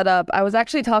brought that up. I was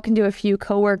actually talking to a few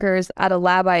coworkers at a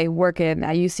lab I work in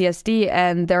at UCSD,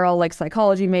 and they're all like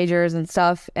psychology majors and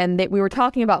stuff. And we were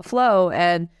talking about flow,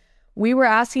 and we were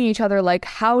asking each other, like,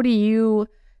 how do you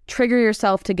trigger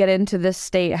yourself to get into this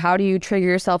state? How do you trigger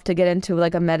yourself to get into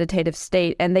like a meditative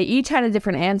state? And they each had a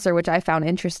different answer, which I found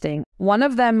interesting. One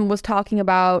of them was talking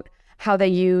about how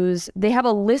they have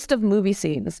a list of movie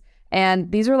scenes.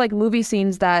 And these are like movie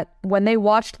scenes that when they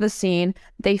watched the scene,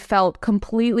 they felt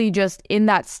completely just in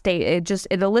that state.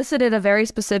 It elicited a very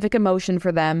specific emotion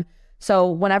for them. So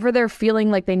whenever they're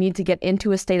feeling like they need to get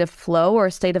into a state of flow or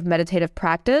a state of meditative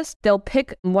practice, they'll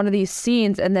pick one of these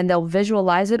scenes and then they'll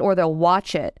visualize it or they'll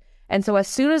watch it. And so as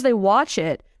soon as they watch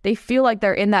it, they feel like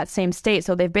they're in that same state.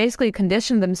 So they've basically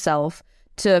conditioned themselves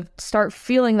to start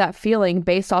feeling that feeling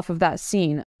based off of that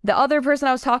scene. The other person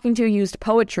I was talking to used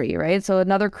poetry, right? So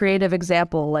another creative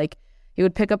example, like he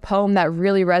would pick a poem that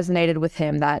really resonated with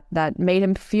him, that made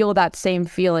him feel that same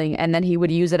feeling, and then he would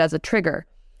use it as a trigger.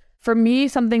 For me,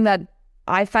 something that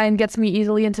I find gets me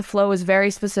easily into flow is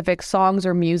very specific songs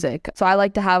or music. So I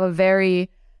like to have a very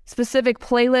specific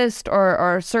playlist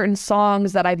or certain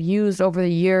songs that I've used over the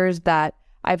years that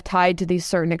I've tied to these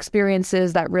certain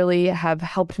experiences that really have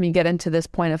helped me get into this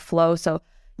point of flow. So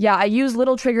yeah, I use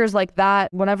little triggers like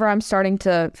that. Whenever I'm starting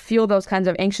to feel those kinds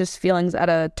of anxious feelings at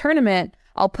a tournament,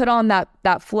 I'll put on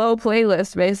that flow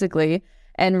playlist basically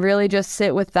and really just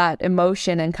sit with that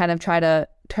emotion and kind of try to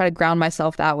ground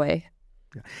myself that way.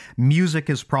 Music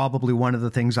is probably one of the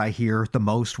things I hear the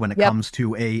most when it comes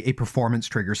to a performance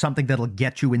trigger, something that'll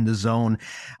get you in the zone.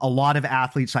 A lot of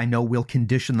athletes I know will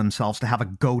condition themselves to have a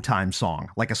go time song,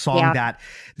 like a song that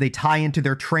they tie into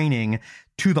their training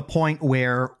to the point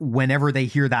where whenever they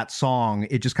hear that song,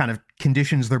 it just kind of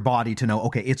conditions their body to know,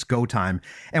 okay, it's go time.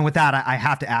 And with that, I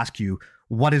have to ask you,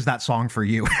 what is that song for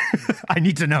you? I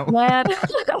need to know. Man.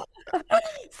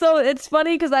 So it's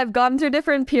funny because I've gone through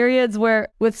different periods where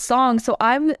with songs. So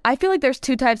I feel like there's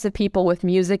two types of people with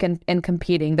music and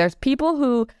competing. There's people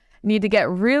who need to get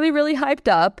really, really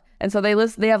hyped up. And so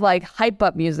they have like hype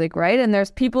up music, right? And there's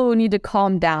people who need to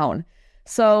calm down.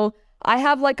 So I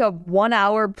have like a 1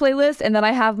 hour playlist, and then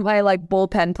I have my like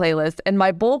bullpen playlist. And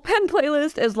my bullpen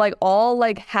playlist is like all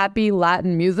like happy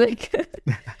Latin music.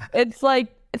 It's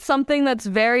like it's something that's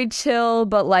very chill,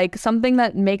 but like something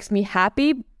that makes me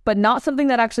happy, but not something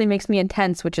that actually makes me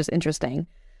intense, which is interesting.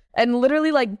 And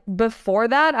literally like before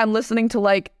that, I'm listening to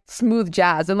like smooth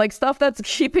jazz and like stuff that's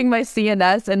keeping my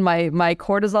CNS and my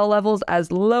cortisol levels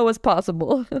as low as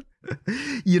possible.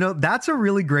 You know, that's a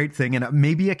really great thing, and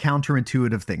maybe a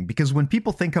counterintuitive thing, because when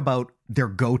people think about their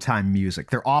go time music,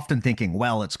 they're often thinking,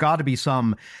 well, it's got to be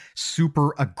some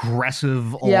super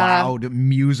aggressive, loud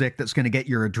music that's going to get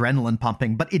your adrenaline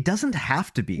pumping, but it doesn't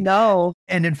have to be. No.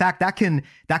 And in fact, that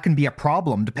can be a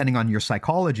problem depending on your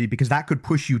psychology, because that could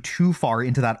push you too far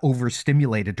into that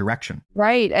overstimulated direction.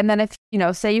 Right. And then if, you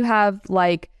know, say you have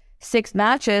like 6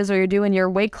 matches or you're doing your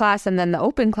weight class and then the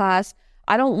open class,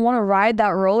 I don't want to ride that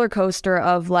roller coaster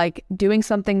of like doing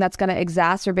something that's going to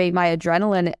exacerbate my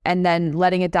adrenaline and then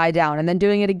letting it die down and then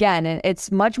doing it again. And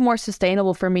it's much more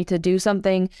sustainable for me to do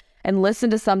something and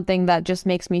listen to something that just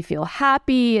makes me feel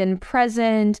happy and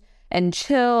present and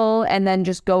chill, and then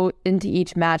just go into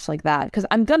each match like that. Because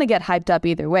I'm going to get hyped up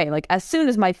either way. Like as soon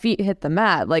as my feet hit the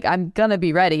mat, like I'm going to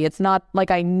be ready. It's not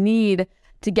like I need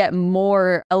to get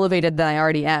more elevated than I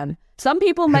already am. Some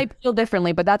people might feel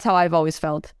differently, but that's how I've always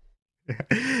felt.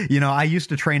 You know, I used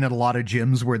to train at a lot of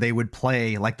gyms where they would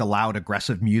play like the loud,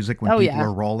 aggressive music when people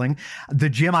are rolling. The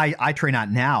gym I train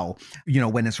at now, you know,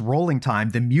 when it's rolling time,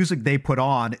 the music they put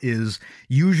on is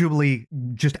usually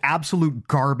just absolute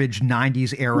garbage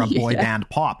 90s era boy band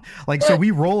pop. Like, so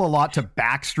we roll a lot to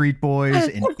Backstreet Boys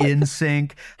and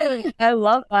NSYNC. I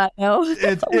love that. No.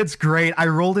 It's great. I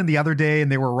rolled in the other day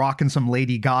and they were rocking some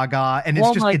Lady Gaga, and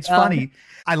it's funny.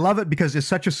 I love it because it's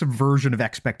such a subversion of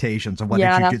expectations of what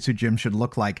a jiu-jitsu gym should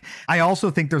look like. I also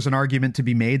think there's an argument to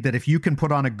be made that if you can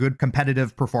put on a good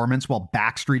competitive performance while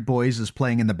Backstreet Boys is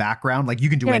playing in the background, like you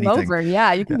can do anything. Over.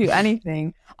 Yeah, you can do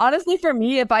anything. Honestly, for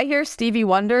me, if I hear Stevie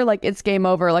Wonder, like it's game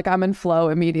over. Like I'm in flow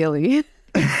immediately.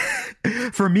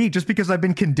 For me, just because I've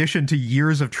been conditioned to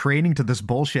years of training to this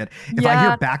bullshit, if I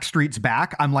hear Backstreet's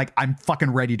Back, I'm like, I'm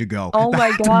fucking ready to go. Oh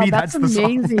my God, that's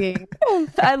amazing.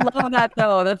 I love that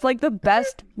though. That's like the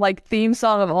best like theme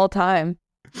song of all time.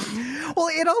 Well,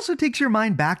 it also takes your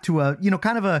mind back to a, you know,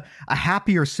 kind of a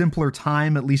happier, simpler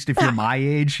time, at least if you're my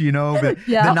age, you know. But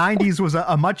the 90s was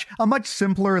a much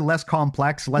simpler, less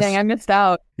complex, less... Dang, I missed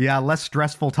out. Yeah, less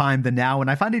stressful time than now. And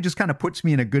I find it just kind of puts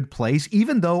me in a good place.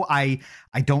 Even though I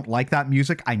don't like that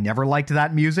music. I never liked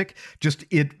that music. Just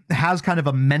it has kind of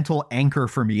a mental anchor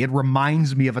for me. It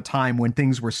reminds me of a time when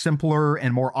things were simpler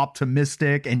and more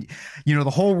optimistic. And, you know, the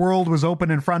whole world was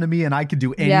open in front of me and I could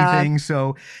do anything.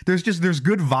 So there's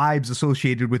good vibes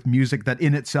associated with music that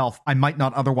in itself I might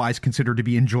not otherwise consider to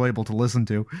be enjoyable to listen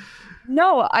to.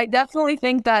 No, I definitely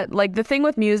think that like the thing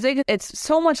with music, it's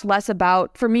so much less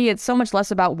about, for me, it's so much less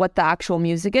about what the actual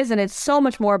music is. And it's so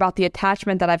much more about the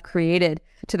attachment that I've created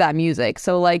to that music.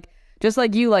 So like, just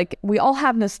like you, like we all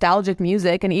have nostalgic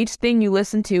music and each thing you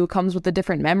listen to comes with a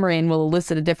different memory and will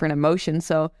elicit a different emotion.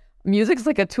 So music's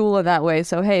like a tool in that way.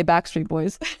 So, hey, Backstreet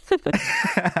Boys.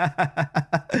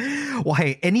 Well,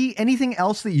 hey, anything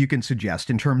else that you can suggest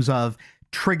in terms of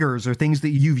triggers or things that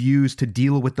you've used to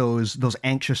deal with those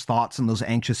anxious thoughts and those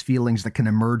anxious feelings that can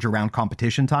emerge around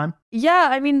competition time? Yeah,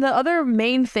 I mean, the other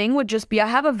main thing would just be I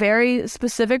have a very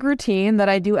specific routine that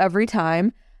I do every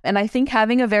time. And I think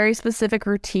having a very specific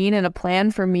routine and a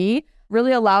plan for me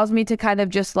really allows me to kind of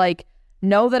just like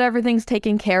know that everything's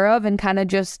taken care of and kind of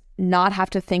just not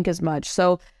have to think as much.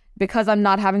 So because I'm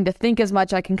not having to think as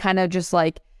much, I can kind of just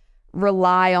like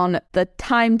rely on the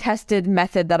time-tested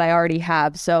method that I already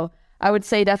have. So I would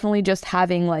say definitely just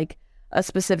having like a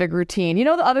specific routine. You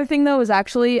know, the other thing though is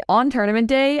actually on tournament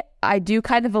day, I do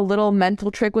kind of a little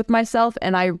mental trick with myself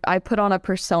and I put on a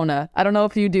persona. I don't know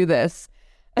if you do this.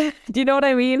 Do you know what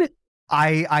I mean?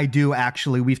 I do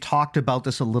actually. We've talked about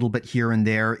this a little bit here and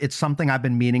there. It's something I've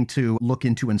been meaning to look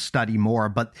into and study more,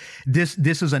 but this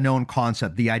is a known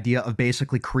concept, the idea of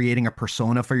basically creating a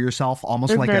persona for yourself,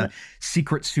 almost like a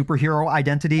secret superhero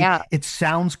identity. Yeah. It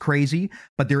sounds crazy,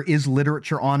 but there is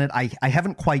literature on it. I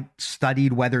haven't quite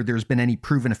studied whether there's been any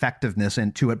proven effectiveness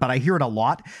into it, but I hear it a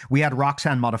lot. We had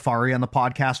Roxanne Modafari on the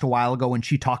podcast a while ago, and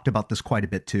she talked about this quite a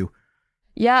bit too.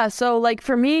 Yeah, so like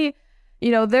for me,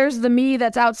 there's the me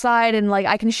that's outside and like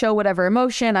I can show whatever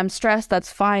emotion, I'm stressed,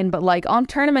 that's fine. But like on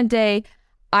tournament day,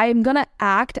 I'm going to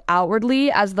act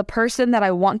outwardly as the person that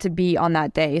I want to be on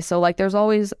that day. So like there's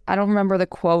always, I don't remember the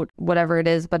quote, whatever it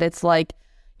is, but it's like,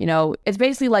 it's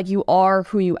basically like you are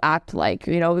who you act like,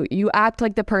 you act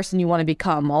like the person you want to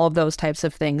become, all of those types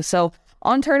of things. So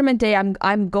on tournament day,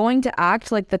 I'm going to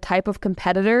act like the type of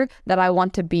competitor that I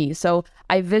want to be. So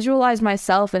I visualize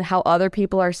myself and how other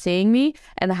people are seeing me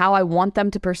and how I want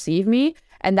them to perceive me.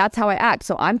 And that's how I act.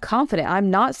 So I'm confident. I'm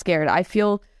not scared. I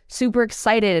feel super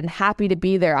excited and happy to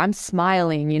be there. I'm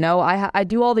smiling, I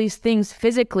do all these things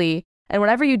physically. And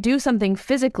whenever you do something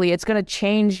physically, it's going to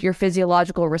change your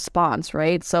physiological response,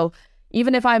 right? So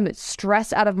even if I'm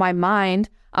stressed out of my mind,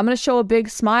 I'm going to show a big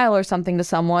smile or something to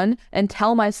someone and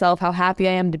tell myself how happy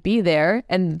I am to be there.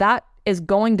 And that is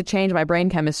going to change my brain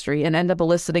chemistry and end up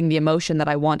eliciting the emotion that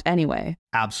I want anyway.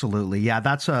 Absolutely. Yeah,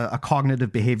 that's a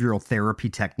cognitive behavioral therapy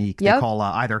technique. They call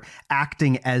either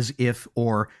acting as if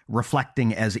or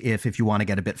reflecting as if you want to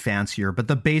get a bit fancier. But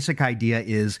the basic idea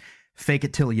is fake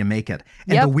it till you make it.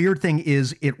 And the weird thing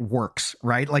is it works,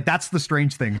 right? Like that's the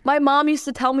strange thing. My mom used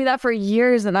to tell me that for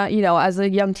years. And I, as a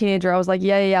young teenager, I was like,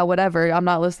 yeah, whatever. I'm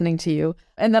not listening to you.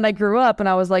 And then I grew up and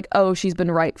I was like, oh, she's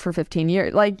been right for 15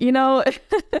 years. Like,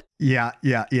 Yeah.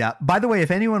 By the way,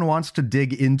 if anyone wants to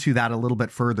dig into that a little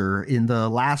bit further, in the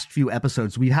last few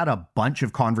episodes, we had a bunch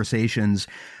of conversations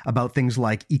about things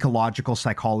like ecological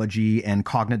psychology and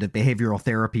cognitive behavioral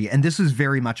therapy. And this is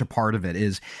very much a part of it,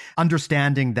 is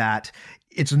understanding that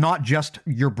it's not just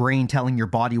your brain telling your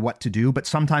body what to do, but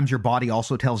sometimes your body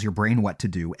also tells your brain what to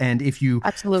do. And if you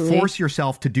force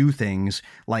yourself to do things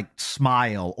like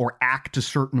smile or act a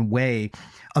certain way,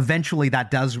 eventually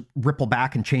that does ripple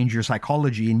back and change your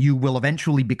psychology, and you will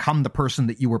eventually become the person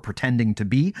that you were pretending to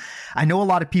be. I know a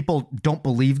lot of people don't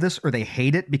believe this or they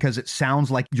hate it because it sounds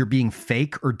like you're being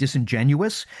fake or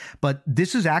disingenuous, but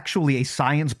this is actually a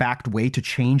science-backed way to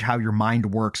change how your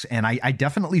mind works. And I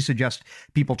definitely suggest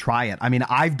people try it. I mean,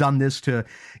 I've done this to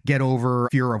get over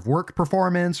fear of work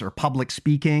performance or public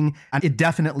speaking, and it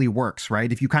definitely works,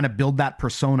 right? If you kind of build that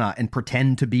persona and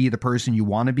pretend to be the person you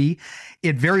want to be,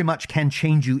 it very much can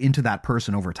change you into that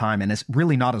person over time. And it's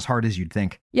really not as hard as you'd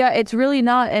think. Yeah, it's really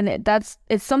not. And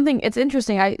it's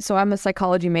interesting. So I'm a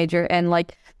psychology major, and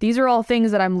like, these are all things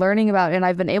that I'm learning about, and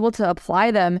I've been able to apply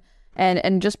them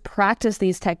and just practice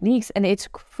these techniques. And it's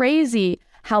crazy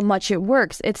how much it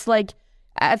works. It's like,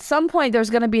 at some point there's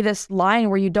going to be this line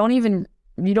where you don't even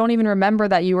remember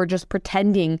that you were just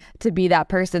pretending to be that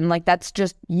person. Like, that's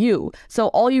just you. So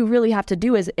all you really have to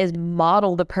do is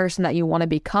model the person that you want to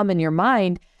become in your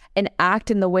mind and act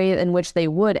in the way in which they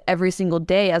would every single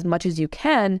day as much as you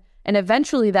can. And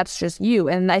eventually that's just you.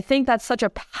 And I think that's such a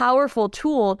powerful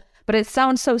tool, but it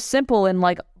sounds so simple and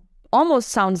like almost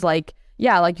sounds like,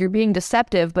 yeah, like you're being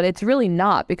deceptive, but it's really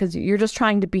not, because you're just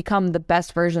trying to become the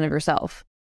best version of yourself.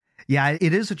 Yeah,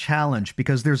 it is a challenge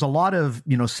because there's a lot of,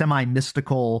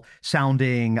 semi-mystical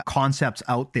sounding concepts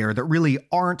out there that really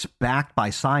aren't backed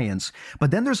by science.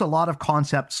 But then there's a lot of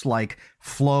concepts like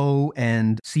flow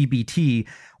and CBT,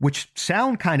 which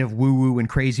sound kind of woo-woo and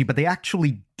crazy, but they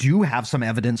actually do have some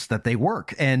evidence that they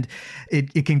work. And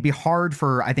it can be hard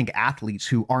for, I think, athletes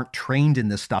who aren't trained in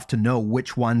this stuff to know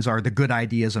which ones are the good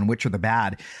ideas and which are the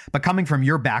bad. But coming from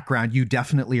your background, you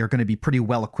definitely are going to be pretty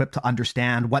well equipped to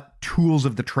understand what tools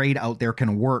of the trade out there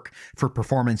can work for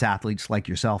performance athletes like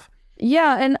yourself.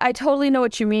 Yeah, and I totally know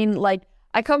what you mean. Like,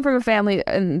 I come from a family,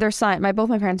 and both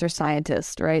my parents are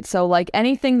scientists, right? So like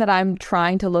anything that I'm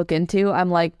trying to look into,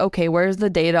 I'm like, okay, where's the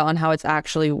data on how it's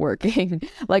actually working?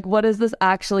 Like, what does this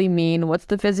actually mean? What's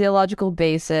the physiological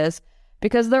basis?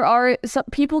 Because some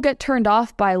people get turned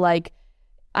off by, like,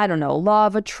 I don't know, law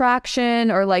of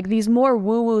attraction or like these more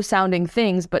woo-woo sounding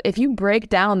things. But if you break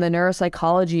down the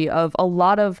neuropsychology of a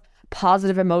lot of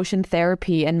positive emotion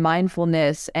therapy and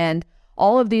mindfulness and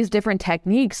all of these different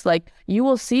techniques, like, you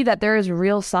will see that there is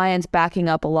real science backing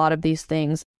up a lot of these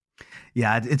things.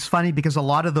 Yeah, it's funny because a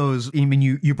lot of those, I mean,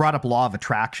 you brought up law of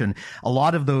attraction, a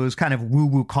lot of those kind of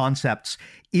woo-woo concepts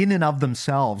in and of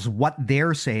themselves, what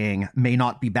they're saying may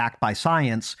not be backed by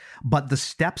science, but the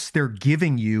steps they're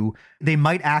giving you, they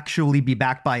might actually be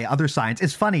backed by other science.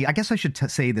 It's funny. I guess I should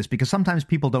say this because sometimes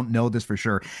people don't know this for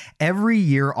sure. Every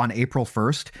year on April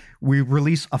 1st, we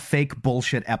release a fake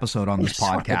bullshit episode on this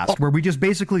podcast where we just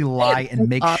basically lie and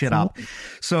make shit up.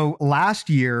 So last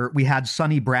year we had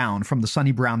Sunny Brown from the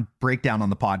Sunny Brown Breakdown on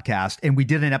the podcast, and we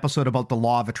did an episode about the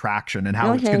law of attraction and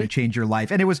how it's going to change your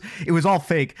life. And it was all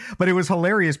fake, but it was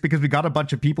hilarious because we got a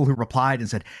bunch of people who replied and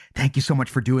said, "Thank you so much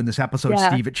for doing this episode,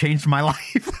 Steve. It changed my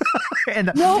life."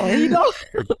 And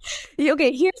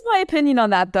okay, here's my opinion on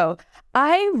that though.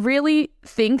 I really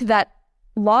think that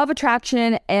law of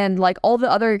attraction and like all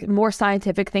the other more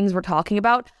scientific things we're talking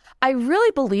about, I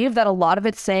really believe that a lot of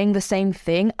it's saying the same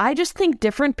thing. I just think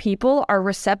different people are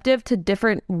receptive to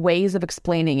different ways of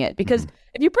explaining it. Because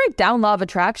if you break down law of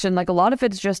attraction, like a lot of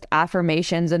it's just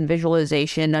affirmations and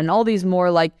visualization and all these more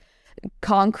like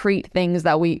concrete things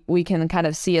that we can kind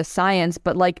of see as science,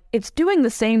 but like it's doing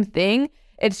the same thing.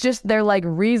 It's just their like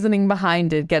reasoning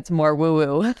behind it gets more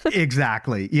woo-woo.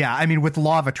 Exactly. Yeah. I mean, with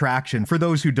law of attraction, for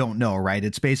those who don't know, right,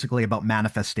 it's basically about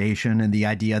manifestation and the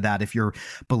idea that if your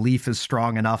belief is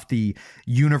strong enough, the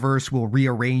universe will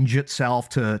rearrange itself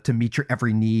to meet your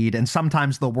every need. And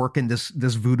sometimes they'll work in this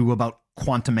voodoo about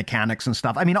quantum mechanics and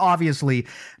stuff. I mean, obviously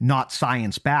not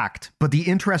science backed, but the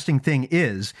interesting thing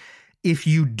is, if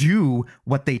you do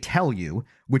what they tell you,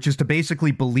 which is to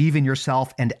basically believe in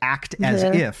yourself and act as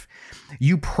if,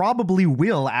 you probably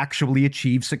will actually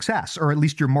achieve success, or at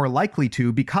least you're more likely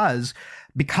to because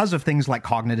of things like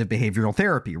cognitive behavioral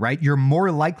therapy, right? You're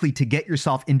more likely to get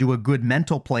yourself into a good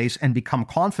mental place and become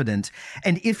confident.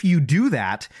 And if you do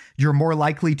that, you're more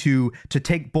likely to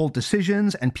take bold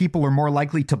decisions, and people are more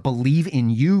likely to believe in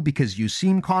you because you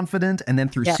seem confident. And then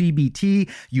through CBT,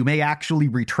 you may actually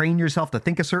retrain yourself to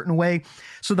think a certain way.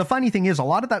 So the funny thing is, a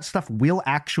lot of that stuff will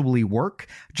actually work,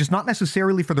 just not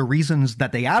necessarily for the reasons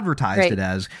that they advertised it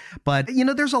as. But, you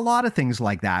know, there's a lot of things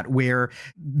like that where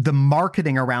the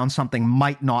marketing around something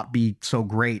might not be so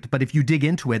great, but if you dig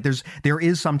into it, there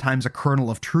is sometimes a kernel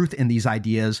of truth in these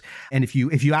ideas. And if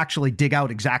you actually dig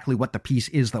out exactly what the piece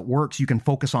is that works, you can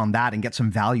focus on that and get some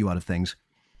value out of things.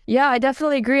 Yeah, I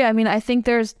definitely agree. I mean, I think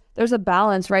there's a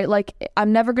balance, right? Like,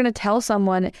 I'm never going to tell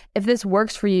someone if this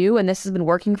works for you and this has been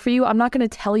working for you. I'm not going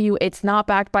to tell you it's not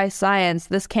backed by science,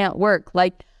 this can't work.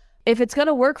 Like, if it's going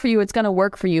to work for you, it's going to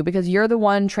work for you because you're the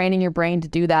one training your brain to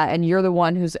do that, and you're the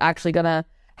one who's actually going to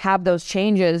have those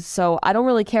changes. So I don't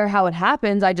really care how it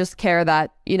happens. I just care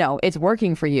that, you know, it's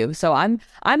working for you. So I'm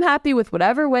happy with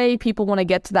whatever way people want to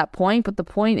get to that point. But the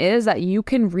point is that you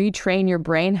can retrain your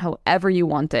brain however you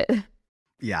want it.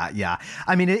 Yeah.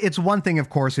 I mean, it's one thing,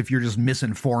 of course, if you're just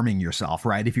misinforming yourself,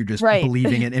 right? If you're just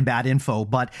believing it in bad info,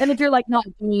 but... And if you're like not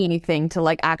doing anything to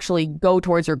like actually go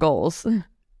towards your goals.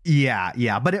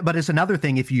 Yeah. But it's another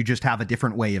thing if you just have a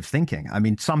different way of thinking. I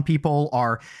mean, some people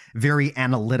are very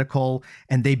analytical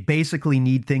and they basically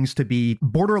need things to be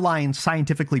borderline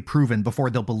scientifically proven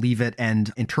before they'll believe it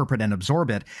and interpret and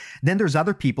absorb it. Then there's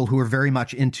other people who are very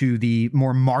much into the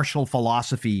more martial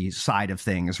philosophy side of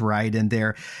things, right? And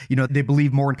they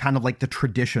believe more in kind of like the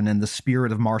tradition and the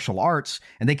spirit of martial arts,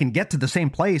 and they can get to the same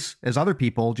place as other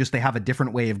people, just they have a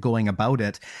different way of going about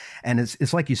it. And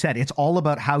it's like you said, it's all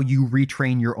about how you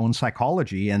retrain your own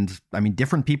psychology. And I mean,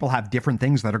 different people have different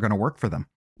things that are going to work for them.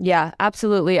 Yeah,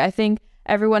 absolutely. I think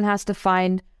everyone has to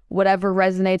find whatever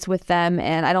resonates with them.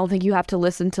 And I don't think you have to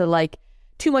listen to like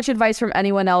too much advice from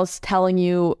anyone else telling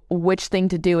you which thing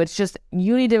to do. It's just,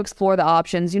 you need to explore the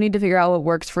options. You need to figure out what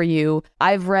works for you.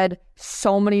 I've read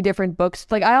so many different books.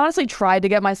 Like, I honestly tried to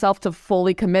get myself to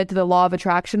fully commit to the law of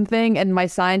attraction thing, and my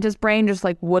scientist brain just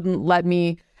like wouldn't let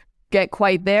me get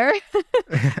quite there.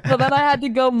 So then I had to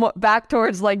go back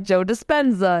towards like Joe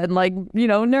Dispenza and like, you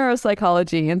know,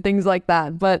 neuropsychology and things like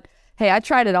that. But hey, I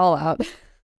tried it all out.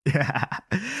 Yeah.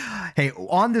 Hey,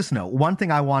 on this note, one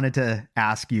thing I wanted to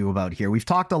ask you about here, we've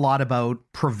talked a lot about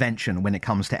prevention when it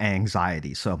comes to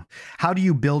anxiety. So how do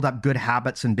you build up good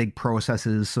habits and big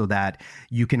processes so that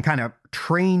you can kind of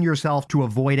train yourself to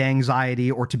avoid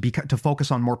anxiety or to focus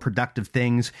on more productive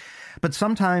things? But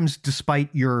sometimes, despite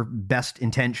your best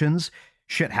intentions,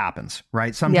 shit happens,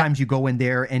 right? Sometimes you go in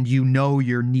there and you know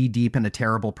you're knee deep in a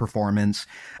terrible performance,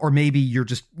 or maybe you're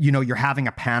just, you know, you're having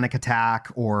a panic attack,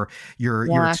 or you're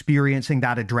experiencing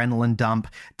that adrenaline dump.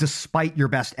 Despite your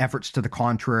best efforts to the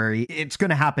contrary, it's going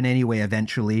to happen anyway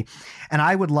eventually. And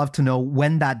I would love to know,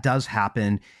 when that does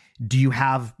happen, do you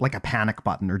have like a panic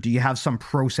button, or do you have some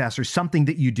process or something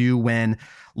that you do when,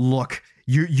 look,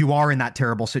 you are in that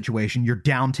terrible situation, you're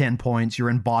down 10 points, you're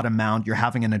in bottom mount, you're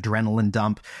having an adrenaline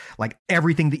dump, like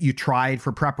everything that you tried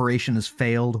for preparation has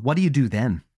failed. What do you do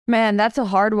then? Man, that's a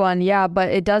hard one. Yeah, but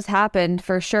it does happen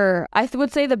for sure. I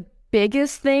would say the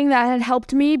biggest thing that had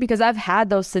helped me, because I've had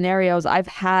those scenarios, I've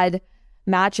had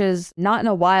matches, not in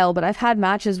a while, but I've had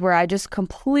matches where I just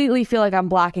completely feel like I'm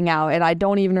blacking out and I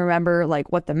don't even remember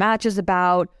like what the match is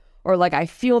about, or like I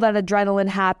feel that adrenaline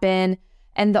happen.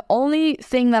 And the only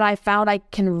thing that I found I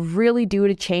can really do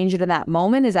to change it in that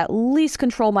moment is at least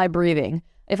control my breathing.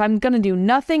 If I'm going to do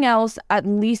nothing else, at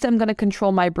least I'm going to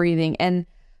control my breathing. And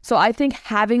so I think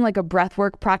having like a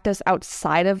breathwork practice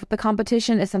outside of the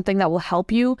competition is something that will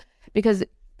help you, because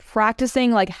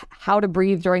practicing like how to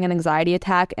breathe during an anxiety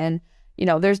attack, and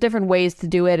there's different ways to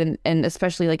do it. And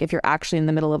especially like if you're actually in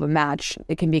the middle of a match,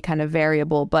 it can be kind of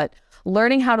variable, but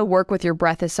learning how to work with your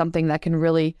breath is something that can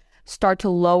really start to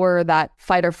lower that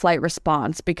fight or flight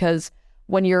response, because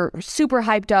when you're super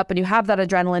hyped up and you have that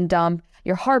adrenaline dump,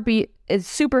 your heartbeat is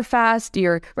super fast,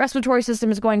 your respiratory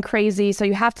system is going crazy. So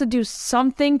you have to do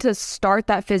something to start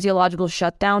that physiological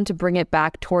shutdown to bring it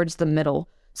back towards the middle.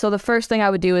 So the first thing I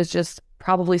would do is just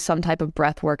probably some type of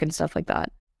breath work and stuff like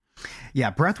that. Yeah,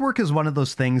 breath work is one of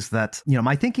those things that,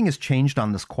 my thinking has changed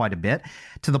on this quite a bit,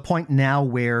 to the point now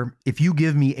where if you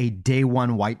give me a day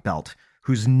one white belt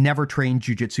who's never trained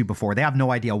jiu-jitsu before, they have no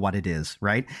idea what it is,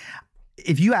 right?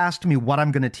 If you asked me what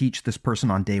I'm going to teach this person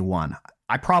on day one,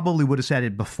 I probably would have said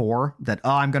it before that,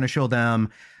 I'm going to show them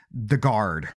the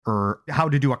guard or how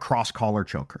to do a cross collar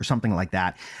choke or something like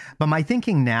that. But my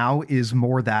thinking now is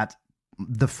more that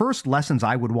the first lessons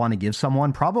I would want to give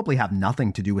someone probably have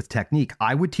nothing to do with technique.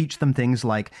 I would teach them things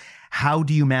like, how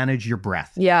do you manage your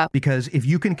breath? Yeah. Because if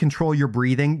you can control your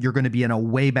breathing, you're going to be in a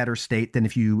way better state than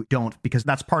if you don't, because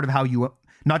that's part of how you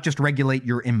not just regulate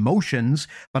your emotions,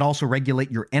 but also regulate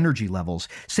your energy levels.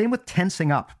 Same with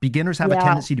tensing up. Beginners have a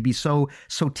tendency to be so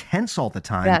tense all the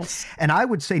time. Yes. And I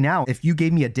would say now, if you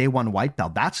gave me a day one white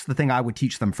belt, that's the thing I would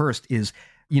teach them first is,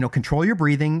 control your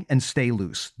breathing and stay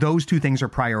loose. Those two things are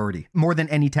priority, more than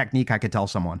any technique I could tell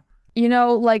someone.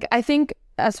 I think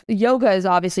as yoga is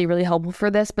obviously really helpful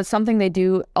for this, but something they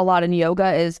do a lot in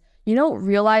yoga is you don't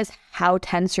realize how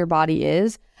tense your body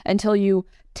is until you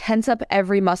tense up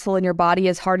every muscle in your body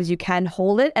as hard as you can,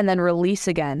 hold it, and then release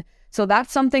again. So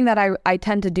that's something that I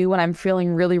tend to do when I'm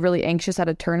feeling really, really anxious at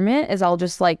a tournament, is I'll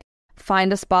just like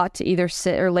find a spot to either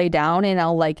sit or lay down, and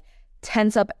I'll like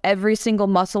tense up every single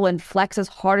muscle and flex as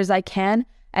hard as I can,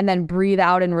 and then breathe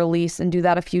out and release, and do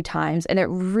that a few times. And it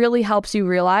really helps you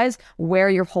realize where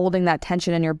you're holding that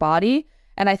tension in your body.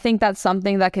 And I think that's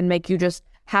something that can make you just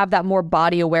have that more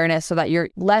body awareness, so that you're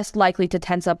less likely to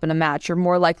tense up in a match. You're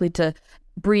more likely to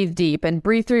breathe deep, and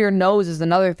breathe through your nose is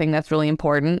another thing that's really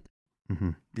important. Mm-hmm.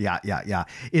 Yeah.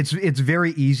 It's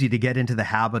very easy to get into the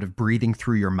habit of breathing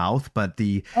through your mouth, but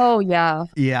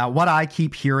what I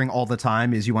keep hearing all the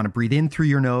time is you want to breathe in through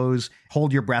your nose,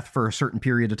 hold your breath for a certain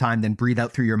period of time, then breathe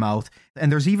out through your mouth.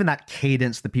 And there's even that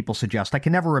cadence that people suggest. I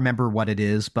can never remember what it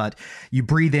is, but you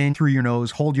breathe in through your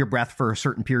nose, hold your breath for a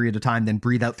certain period of time, then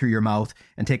breathe out through your mouth,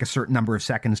 and take a certain number of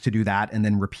seconds to do that, and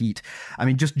then repeat. I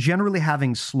mean, just generally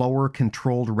having slower,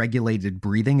 controlled, regulated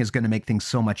breathing is going to make things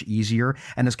so much easier,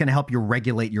 and it's going to help you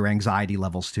regulate your anxiety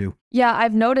levels too. Yeah,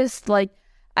 I've noticed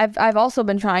I've also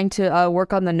been trying to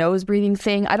work on the nose breathing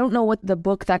thing. I don't know what the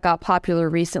book that got popular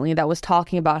recently that was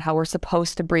talking about how we're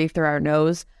supposed to breathe through our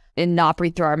nose and not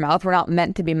breathe through our mouth. We're not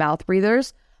meant to be mouth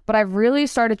breathers. But I've really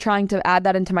started trying to add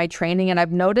that into my training, and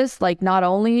I've noticed not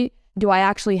only do I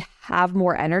actually have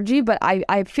more energy, but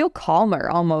I feel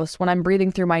calmer almost when I'm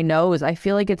breathing through my nose. I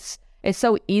feel like it's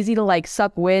so easy to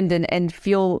suck wind and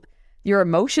feel your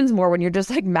emotions more when you're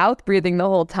just mouth breathing the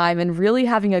whole time, and really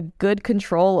having a good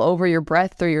control over your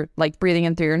breath through your breathing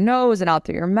in through your nose and out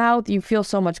through your mouth. You feel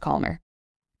so much calmer.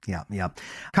 Yeah.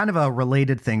 Kind of a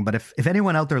related thing, but if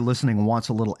anyone out there listening wants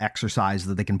a little exercise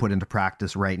that they can put into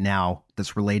practice right now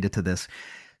that's related to this,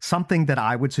 something that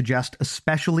I would suggest,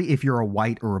 especially if you're a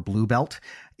white or a blue belt,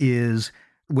 is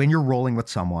when you're rolling with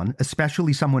someone,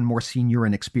 especially someone more senior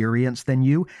and experienced than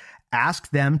you, ask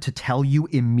them to tell you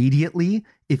immediately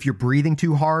if you're breathing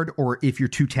too hard or if you're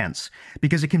too tense,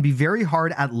 because it can be very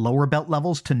hard at lower belt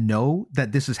levels to know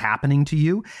that this is happening to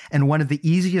you. And one of the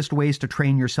easiest ways to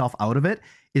train yourself out of it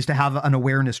is to have an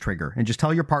awareness trigger and just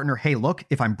tell your partner, hey, look,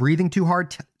 if I'm breathing too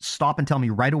hard, stop and tell me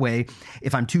right away.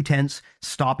 If I'm too tense,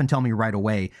 stop and tell me right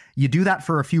away. You do that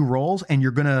for a few rolls and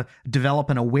you're going to develop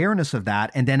an awareness of that.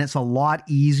 And then it's a lot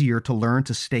easier to learn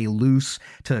to stay loose,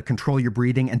 to control your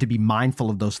breathing, and to be mindful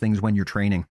of those things when you're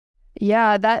training.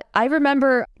 Yeah, that I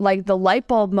remember like the light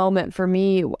bulb moment for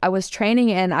me. I was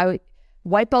training and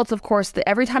white belts, of course,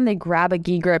 every time they grab a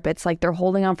gi grip, it's like they're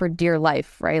holding on for dear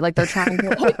life, right? Like they're trying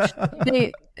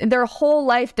to, their whole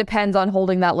life depends on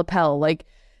holding that lapel. Like,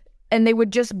 and they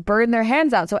would just burn their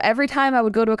hands out. So every time I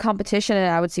would go to a competition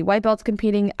and I would see white belts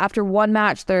competing, after one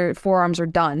match, their forearms are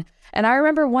done. And I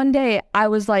remember one day I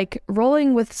was like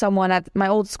rolling with someone at my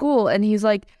old school and he's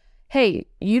like, hey,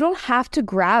 you don't have to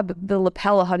grab the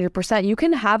lapel 100%. You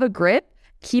can have a grip,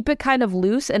 keep it kind of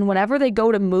loose, and whenever they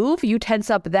go to move, you tense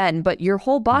up then, but your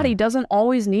whole body doesn't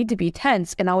always need to be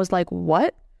tense. And I was like,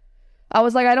 what? I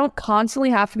was like, I don't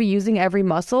constantly have to be using every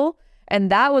muscle. And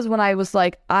that was when I was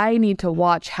like, I need to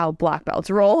watch how black belts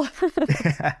roll.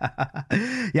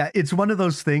 Yeah, it's one of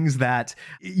those things that,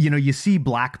 you know, you see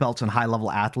black belts and high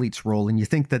level athletes roll and you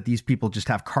think that these people just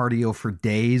have cardio for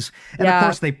days. And of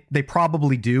course they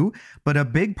probably do. But a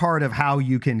big part of how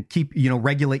you can keep, you know,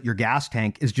 regulate your gas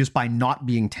tank is just by not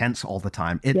being tense all the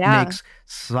time. It makes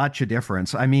such a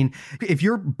difference. I mean, if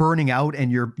you're burning out and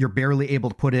you're barely able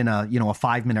to put in a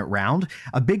 5-minute round,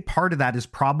 a big part of that is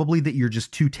probably that you're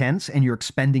just too tense and you're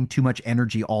expending too much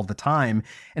energy all the time.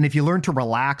 And if you learn to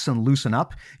relax and loosen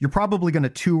up, you're probably going to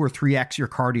 2 or 3x your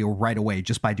cardio right away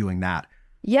just by doing that.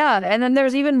 Yeah. And then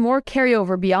there's even more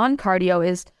carryover beyond cardio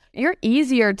is you're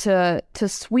easier to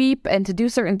sweep and to do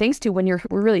certain things to when we're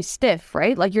really stiff,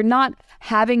 right? Like you're not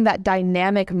having that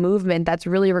dynamic movement that's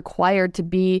really required to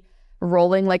be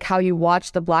rolling, like how you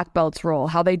watch the black belts roll,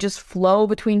 how they just flow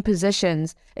between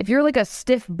positions. If you're like a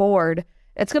stiff board,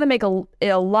 it's going to make it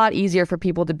a lot easier for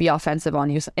people to be offensive on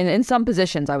you in some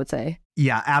positions, I would say.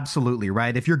 Yeah, absolutely,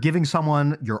 right? If you're giving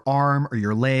someone your arm or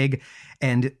your leg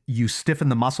and you stiffen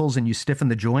the muscles and you stiffen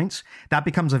the joints, that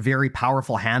becomes a very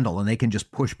powerful handle and they can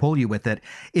just pull you with it.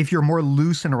 If you're more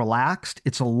loose and relaxed,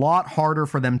 it's a lot harder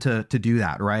for them to do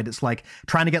that, right? It's like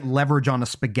trying to get leverage on a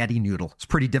spaghetti noodle. It's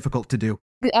pretty difficult to do.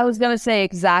 I was going to say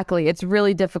exactly. It's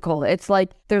really difficult. It's like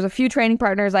there's a few training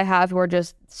partners I have who are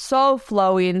just so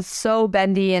flowy and so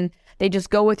bendy and they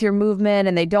just go with your movement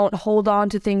and they don't hold on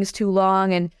to things too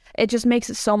long. And it just makes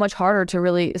it so much harder to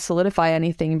really solidify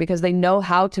anything because they know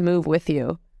how to move with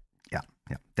you.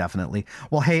 Yeah, definitely.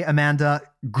 Well, hey, Amanda,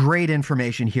 great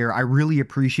information here. I really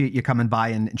appreciate you coming by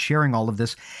and sharing all of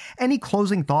this. Any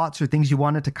closing thoughts or things you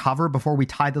wanted to cover before we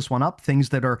tie this one up? Things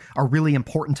that are really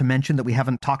important to mention that we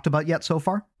haven't talked about yet so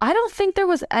far? I don't think there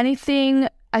was anything.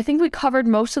 I think we covered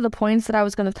most of the points that I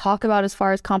was going to talk about as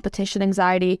far as competition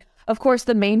anxiety. Of course,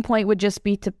 the main point would just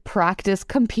be to practice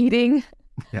competing.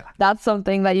 Yeah. That's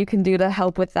something that you can do to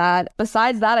help with that.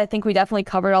 Besides that, I think we definitely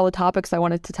covered all the topics I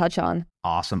wanted to touch on.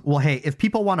 Awesome. Well, hey, if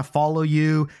people want to follow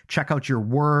you, check out your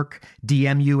work,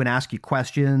 DM you and ask you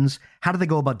questions, how do they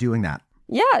go about doing that?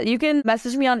 Yeah, you can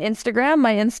message me on Instagram.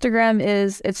 My Instagram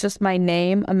it's just my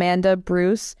name,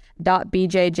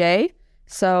 amandabruse.bjj.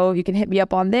 So you can hit me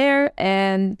up on there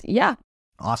and yeah.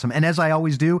 Awesome. And as I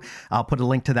always do, I'll put a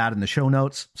link to that in the show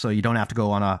notes so you don't have to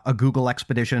go on a Google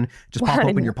expedition. Just pop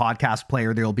open your podcast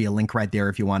player. There'll be a link right there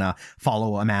if you want to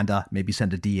follow Amanda, maybe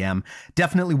send a DM.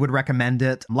 Definitely would recommend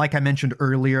it. Like I mentioned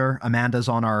earlier, Amanda's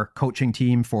on our coaching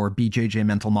team for BJJ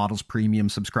Mental Models Premium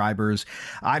subscribers.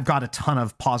 I've got a ton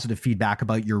of positive feedback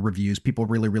about your reviews. People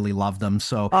really, really love them.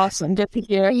 So awesome. Good to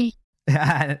hear.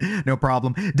 No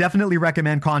problem. Definitely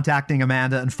recommend contacting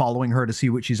Amanda and following her to see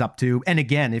what she's up to. And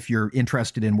again, if you're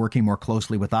interested in working more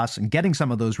closely with us and getting some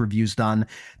of those reviews done,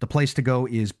 the place to go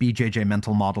is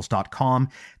bjjmentalmodels.com.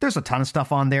 There's a ton of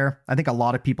stuff on there. I think a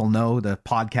lot of people know the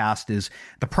podcast is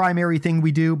the primary thing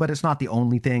we do, but it's not the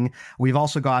only thing. We've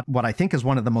also got what I think is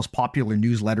one of the most popular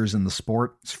newsletters in the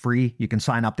sport. It's free. You can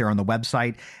sign up there on the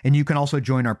website, and you can also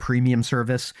join our premium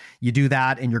service. You do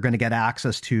that and you're going to get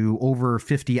access to over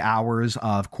 50 hours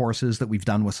of courses that we've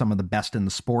done with some of the best in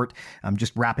the sport.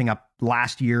 Just wrapping up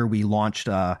last year, we launched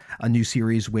a new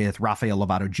series with Rafael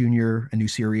Lovato Jr., a new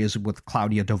series with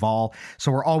Claudia Doval.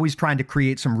 So we're always trying to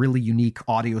create some really unique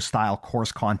audio style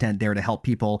course content there to help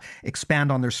people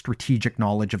expand on their strategic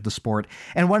knowledge of the sport.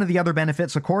 And one of the other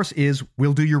benefits, of course, is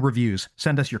we'll do your reviews.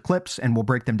 Send us your clips and we'll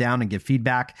break them down and give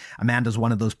feedback. Amanda's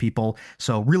one of those people.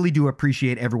 So really do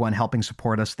appreciate everyone helping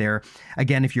support us there.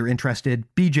 Again, if you're interested,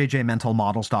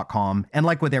 bjjmentalmodels.com. And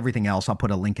like with everything else, I'll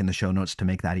put a link in the show notes to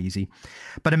make that easy.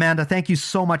 But Amanda, thank you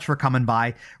so much for coming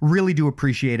by. Really do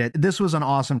appreciate it. This was an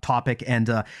awesome topic and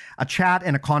a chat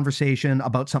and a conversation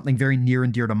about something very near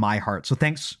and dear to my heart. So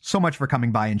thanks so much for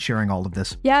coming by and sharing all of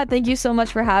this. Yeah, thank you so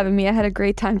much for having me. I had a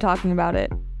great time talking about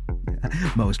it.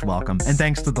 Most welcome. And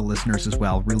thanks to the listeners as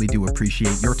well. Really do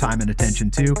appreciate your time and attention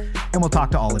too. And we'll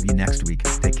talk to all of you next week.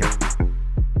 Take care.